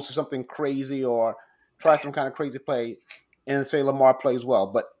goes to something crazy or tries some kind of crazy play and say Lamar plays well.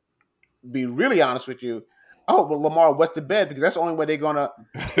 But be really honest with you, Lamar wets the bed because that's the only way they're going to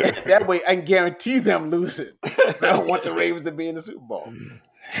 – that way I can guarantee them losing. I don't want the Ravens to be in the Super Bowl.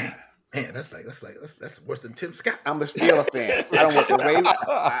 Man, that's worse than Tim Scott. I'm a Steeler fan. I don't want the Ravens.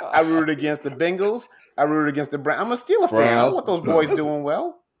 I rooted against the Bengals. I rooted against the Browns. I'm a Steeler fan. I don't want those boys doing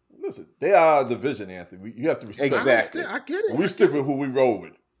well. Listen, they are our division, Anthony. You have to respect. Exactly. I get it. We stick with who we roll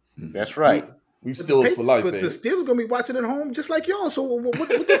with. That's right. We Steelers for life, but baby. The Steelers gonna be watching at home just like y'all. So what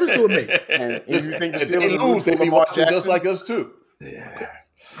difference do it make? And if you think the Steelers they lose, they be watching just like us too. Yeah.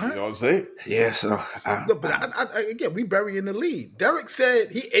 You know what I'm saying? Yeah. So again, we bury in the lead. Derek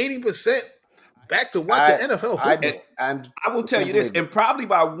said he 80% back to watching NFL football. I will tell you this, and probably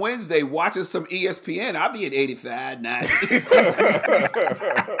by Wednesday, watching some ESPN, I'll be at 85, 90.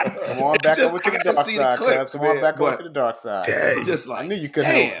 Come on back over to the dark side. Come on back over to the dark side. Just like, I knew you could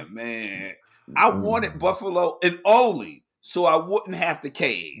damn, man. I wanted Buffalo and only so I wouldn't have to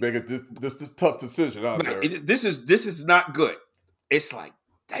cave. Make this tough decision out there. This is not good. It's like,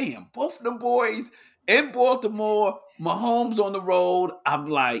 damn, both of them boys in Baltimore, Mahomes on the road. I'm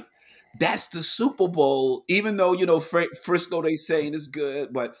like, that's the Super Bowl, even though, Frisco, they saying is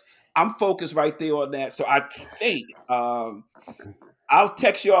good, but I'm focused right there on that. So I think I'll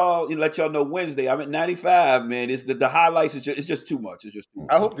text y'all and let y'all know Wednesday. I'm at 95, man. It's the highlights. It's just too much. It's just too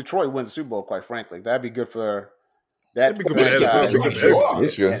much. I hope Detroit wins the Super Bowl, quite frankly. That'd be good for that. That'd be good for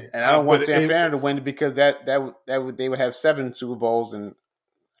Sure. And I don't want San Fran to win because they would have 7 Super Bowls, and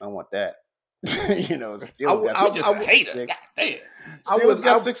I don't want that. Steelers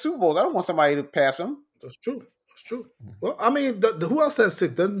got 6 Super Bowls. I don't want somebody to pass them. That's true. Well, I mean, who else has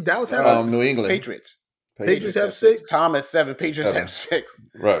 6? Doesn't Dallas have New England Patriots have 6? Tom has 7. Patriots have 6.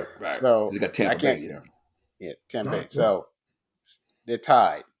 Right. So you got Tampa Bay. Yeah, Tampa Bay. So they're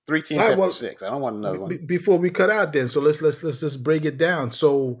tied. 3 teams have 6. I don't want another one. Before we cut out, then, so let's just break it down.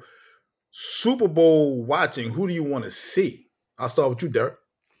 So, Super Bowl watching, who do you want to see? I'll start with you, Derek.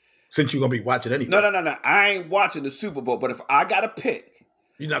 Since you're gonna be watching anyway. No. I ain't watching the Super Bowl, but if I got to pick,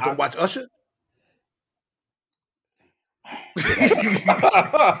 you're not gonna watch Usher.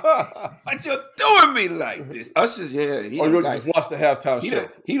 What you doing me like this? Usher's, yeah. You just watch the halftime show.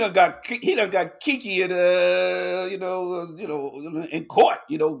 He done got Kiki in in court,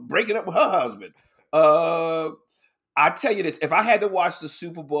 breaking up with her husband. I tell you this: if I had to watch the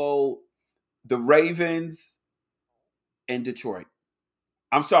Super Bowl, the Ravens and Detroit.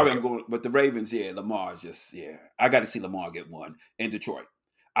 I'm sorry, I'm going, but the Ravens, Lamar's just, I got to see Lamar get one in Detroit.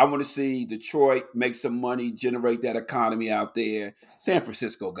 I want to see Detroit make some money, generate that economy out there. San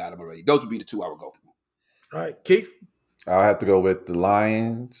Francisco got them already. Those would be the two I would go for. All right, Keith? I'll have to go with the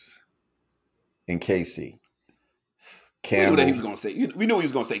Lions and KC. We knew that he was going to say. We knew he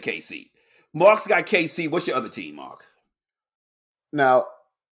was going to say KC. Mark's got KC. What's your other team, Mark? Now,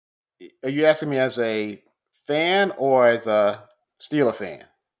 are you asking me as a fan or as a Steeler fan?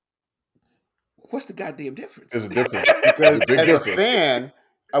 What's the goddamn difference? There's a difference. Because as a fan,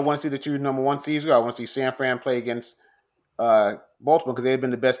 I want to see the two number one seeds go. I want to see San Fran play against Baltimore because they've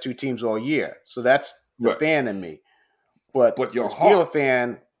been the best two teams all year. So that's the fan in me. But your Steeler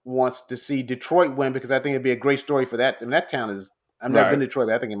fan wants to see Detroit win because I think it'd be a great story for that. And that town is, I've never been to Detroit,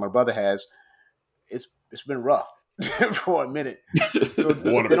 but I think my brother has. It's been rough for a minute. So,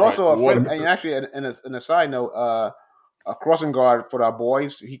 and also, actually, in a side note, a crossing guard for our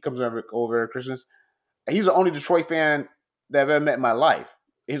boys, he comes over at Christmas. He's the only Detroit fan that I've ever met in my life.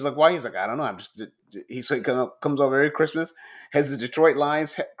 He's like, why? He's like, I don't know. He comes over every Christmas, has the Detroit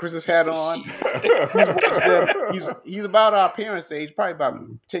Lions Christmas hat on. He's about our parents' age, probably about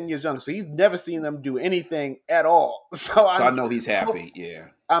 10 years younger. So he's never seen them do anything at all. So I know he's happy.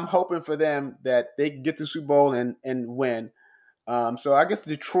 I'm hoping for them that they can get to the Super Bowl and win. So I guess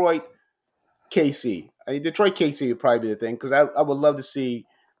Detroit, KC. Detroit, KC would probably be the thing because I would love to see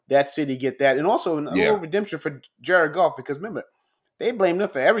that city get that. And also a little redemption for Jared Goff because remember, they blamed him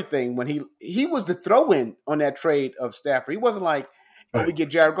for everything when he was the throw-in on that trade of Stafford. He wasn't like, we get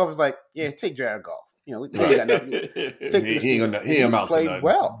Jared Goff. It's like, take Jared Goff. He got nothing. He played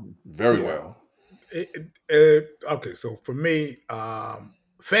well. Very well. Okay, so for me,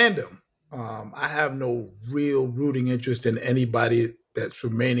 fandom, I have no real rooting interest in anybody that's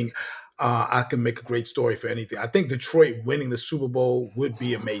remaining. I can make a great story for anything. I think Detroit winning the Super Bowl would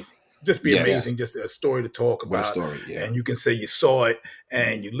be amazing. Just be amazing, just a story to talk about. What a story, And you can say you saw it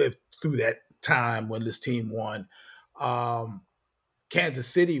and you lived through that time when this team won. Kansas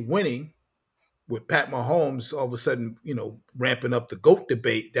City winning with Pat Mahomes all of a sudden, ramping up the GOAT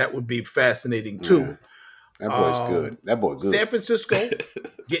debate, that would be fascinating too. That boy's good. That boy good. San Francisco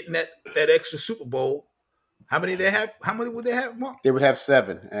getting that extra Super Bowl. How many they have? How many would they have, Mark? They would have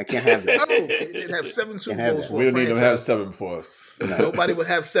 7, and I can't have that. They'd have 7 Super Bowls. We don't need them to have 7 for us. Nobody would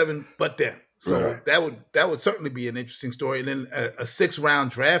have 7 but them. So that would certainly be an interesting story. And then a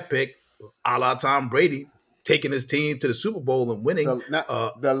 6th-round draft pick, a la Tom Brady, taking his team to the Super Bowl and winning.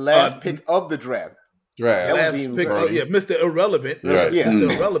 The last pick of the draft. Last pick, Mr. Irrelevant.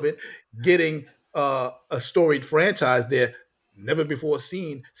 Mr. Irrelevant, getting a storied franchise there, never before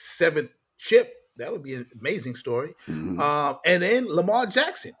seen, 7th chip. That would be an amazing story. Mm-hmm. And then Lamar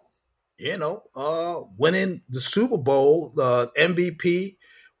Jackson, winning the Super Bowl, the MVP,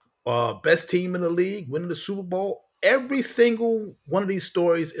 best team in the league, winning the Super Bowl. Every single one of these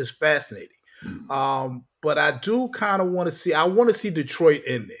stories is fascinating. Mm-hmm. But I do kind of want to see Detroit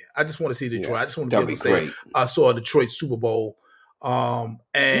in there. I just want to see Detroit. I just want to be able to say I saw a Detroit Super Bowl. I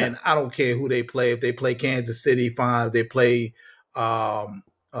don't care who they play. If they play Kansas City, fine. If they play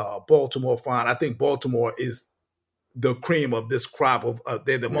Baltimore, fine. I think Baltimore is the cream of this crop of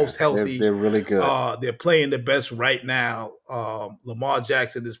they're the most healthy. They're really good. They're playing the best right now. Lamar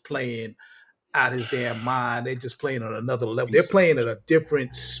Jackson is playing out his damn mind. They're just playing on another level. They're playing at a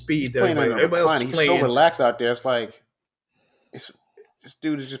different speed than everybody else is playing. He's so relaxed out there. It's like this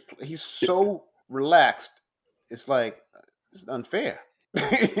dude is he's so relaxed. It's like it's unfair.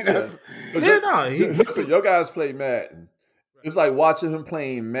 Your guys play Madden. It's like watching him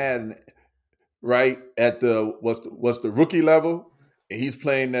playing Madden, right at the what's the rookie level, and he's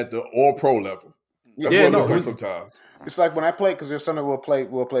playing at the All Pro level. That's what it looks like sometimes. It's like when I play, because there's something we'll play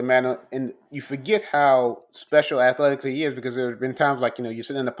Madden, and you forget how special athletically he is, because there have been times like you're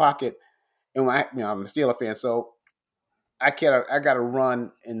sitting in the pocket, and when I'm a Steeler fan, so I got to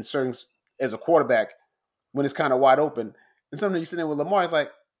run in certain as a quarterback when it's kind of wide open, and sometimes you're sitting with Lamar, it's like,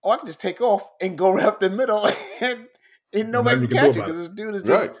 I can just take off and go right up the middle and. Nobody can catch it because this dude is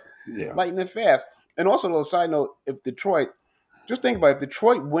just lightning fast. And also, a little side note, if Detroit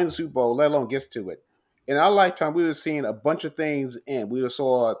wins Super Bowl, let alone gets to it, in our lifetime, we would have seen a bunch of things we would have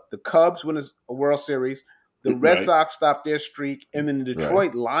saw the Cubs win a World Series, the Red Sox stopped their streak, and then the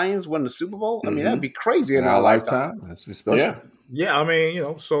Detroit Lions won the Super Bowl. I mean, that'd be crazy in our lifetime. That's be special. Yeah. I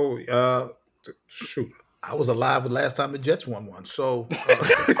mean, so shoot, I was alive the last time the Jets won one. So,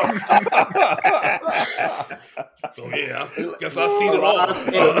 so yeah, guess I've seen it all.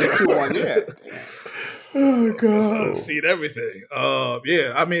 2-1, yeah. Oh God, I've seen everything.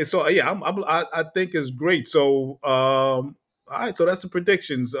 Yeah, I mean, so yeah, I think it's great. So, all right, so that's the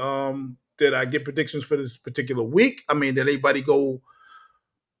predictions. Did I get predictions for this particular week? I mean, did anybody go,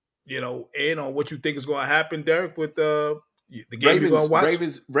 in on what you think is going to happen, Derek, with the game you're going to watch?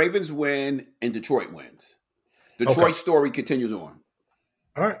 Ravens win and Detroit wins. Detroit story continues on.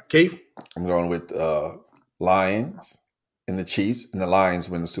 All right, Keith? I'm going with Lions and the Chiefs, and the Lions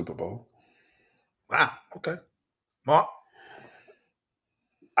win the Super Bowl. Wow. Okay. Mark?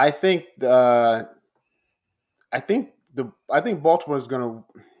 I think Baltimore's going to.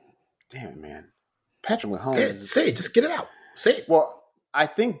 Damn, man. Patrick Mahomes. Yeah, say it. Just get it out. Say it. Well, I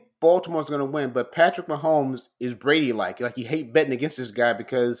think Baltimore's going to win, but Patrick Mahomes is Brady-like. Like, you hate betting against this guy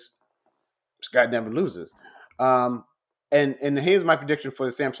because this guy never loses. And here's my prediction for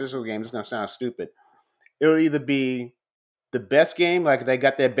the San Francisco game. It's going to sound stupid. It'll either be the best game, like they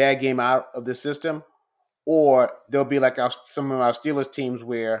got that bad game out of the system, or there'll be like some of our Steelers teams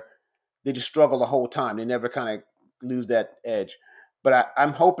where they just struggle the whole time. They never kind of lose that edge. But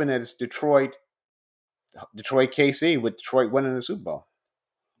I'm hoping that it's Detroit KC, with Detroit winning the Super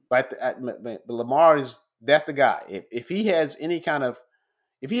But Lamar that's the guy. If he has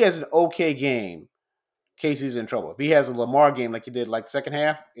if he has an okay game, KC's in trouble. If he has a Lamar game like he did like second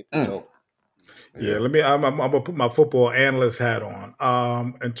half, it's over. Yeah, I'm gonna put my football analyst hat on.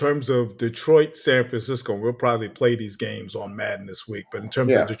 In terms of Detroit, San Francisco, we'll probably play these games on Madden this week. But in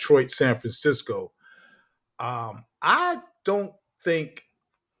terms of Detroit, San Francisco, I don't think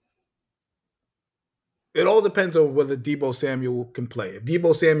it all depends on whether Deebo Samuel can play. If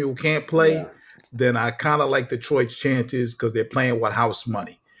Deebo Samuel can't play, then I kind of like Detroit's chances because they're playing with house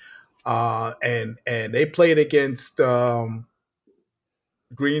money. And they played against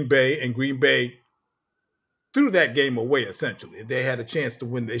Green Bay, and Green Bay threw that game away. Essentially, if they had a chance to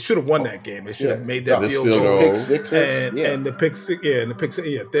win, they should have won that game. They should have made that field goal. And the pick six,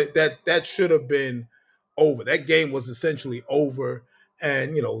 that should have been over. That game was essentially over.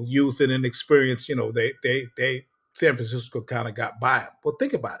 And youth and inexperience, they San Francisco kind of got by them. But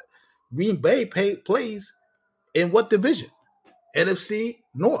think about it: Green Bay plays in what division? NFC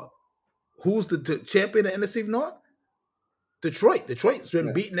North. Who's the champion of NFC North? Detroit. Detroit's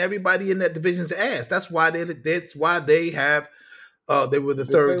been beating everybody in that division's ass. That's why they have they were the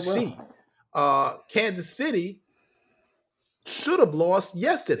third seed. Kansas City should have lost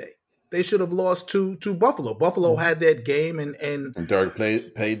yesterday. They should have lost to Buffalo. Buffalo had that game, and Derek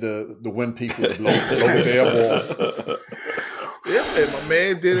paid the win people to blow their ball. Yeah, and my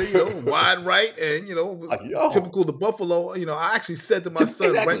man did it, wide right, and typical the Buffalo. I actually said to my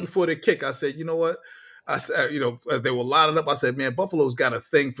son right before the kick, I said, you know what? I said, as they were lining up, I said, man, Buffalo's got a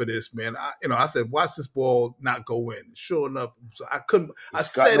thing for this, man. I said, watch this ball not go in. Sure enough, so I couldn't. I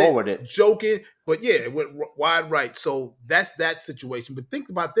said it joking, but yeah, it went wide right. So that's that situation. But think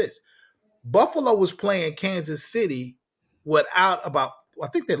about this. Buffalo was playing Kansas City without I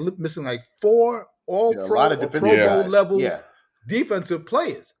think they're missing like 4 all-pro or Pro Bowl level defensive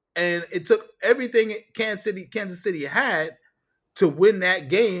players. And it took everything Kansas City had to win that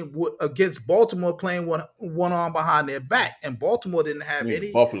game against Baltimore, playing one arm behind their back. And Baltimore didn't have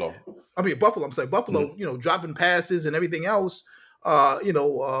any. Buffalo. I'm sorry, Buffalo, dropping passes and everything else.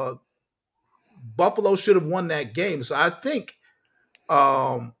 Buffalo should have won that game. So I think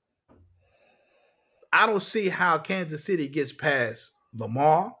I don't see how Kansas City gets past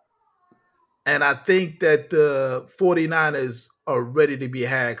Lamar. And I think that the 49ers are ready to be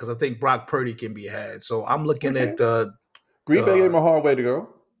had because I think Brock Purdy can be had. So I'm looking at Green Bay gave him a hard way to go.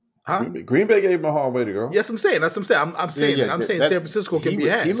 Huh? Green Bay gave him a hard way to go. Yes, I'm saying. That's what I'm saying. I'm saying San Francisco can be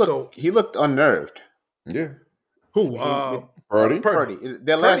had. He looked unnerved. Yeah. Who? Purdy.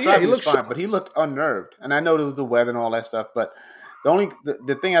 Their last drive was fine, but he looked unnerved. And I know there was the weather and all that stuff, but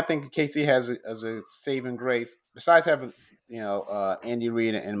the thing I think KC has as a saving grace, besides having Andy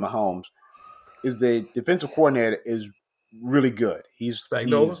Reid and Mahomes, is the defensive coordinator is really good. He's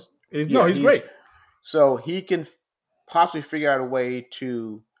great. So he can possibly figure out a way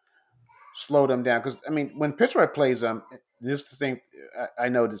to slow them down. Because when Pittsburgh plays them, this is the thing. I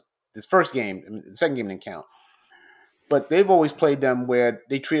know this first game, the second game didn't count, but they've always played them where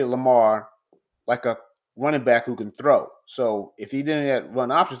they treated Lamar like a running back who can throw. So if he didn't have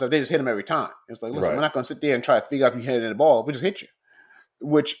run options, they just hit him every time. It's like, listen, we're not going to sit there and try to figure out if you hit the ball. We just hit you.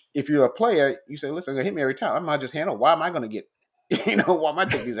 Which, if you're a player, you say, listen, gonna hit me every time. I'm not just handle. Why am I gonna get? Why am I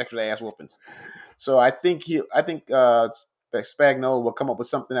taking these extra ass whoopings? So I think Spagnuolo will come up with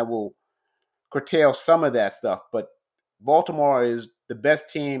something that will curtail some of that stuff. But Baltimore is the best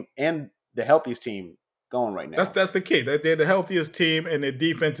team and the healthiest team going right now. That's the key. They're the healthiest team, and their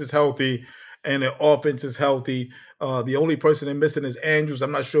defense is healthy, and their offense is healthy. The only person they're missing is Andrews.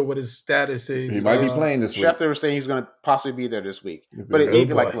 I'm not sure what his status is. He might be playing this week. Schefter was saying he's going to possibly be there this week. But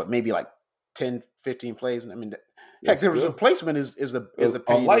it maybe like 10, 15 plays. I mean, heck, the replacement is a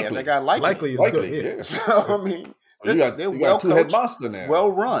pain. Unlikely. That guy likely is good. Yeah. So I mean, you got two-head monster now.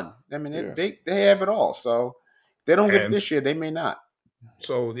 Well run. I mean, they have it all. So if they don't get it this year, they may not.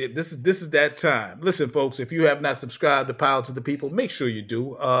 So this is that time. Listen, folks, if you have not subscribed to Power to the People, make sure you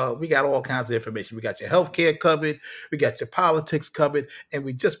do. We got all kinds of information. We got your healthcare covered. We got your politics covered. And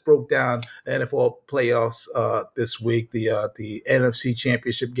we just broke down the NFL playoffs this week, the NFC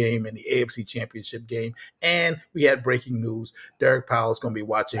Championship game and the AFC Championship game. And we had breaking news. Derek Powell is going to be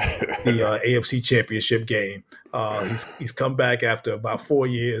watching the AFC Championship game. He's come back after about 4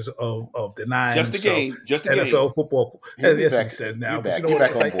 years of denying just the game, NFL football. That's what he says now. But you know what?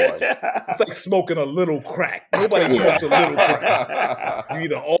 It's like smoking a little crack. Nobody smokes a little crack. You're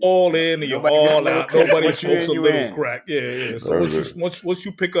either all in or you're all out. Nobody smokes a little crack. Yeah. So once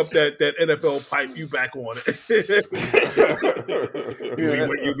you pick up that NFL pipe, you back on it.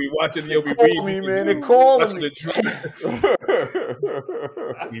 You'll be watching. You'll be reading. Me, man. They're calling me. You'll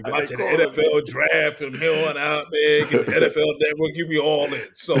be watching the NFL draft from here on out, man. Get the NFL Network. You'll be all in.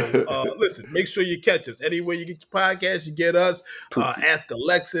 So listen, make sure you catch us. Anywhere you get your podcast, you get us. Ask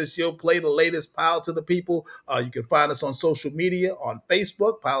Alexa. She'll play the latest Power to the People. You can find us on social media, on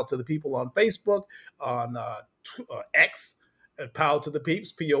Facebook, Power to the People on Facebook, on X, at Power to the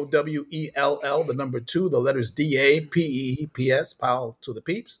Peeps, Powell, the number 2, the letters DAPEPS, Power to the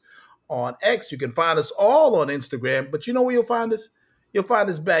Peeps. On X, you can find us all on Instagram. But you know where you'll find us? You'll find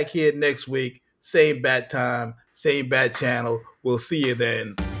us back here next week. Same bad time, same bad channel. We'll see you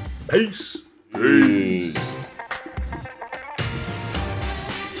then. Peace. Peace.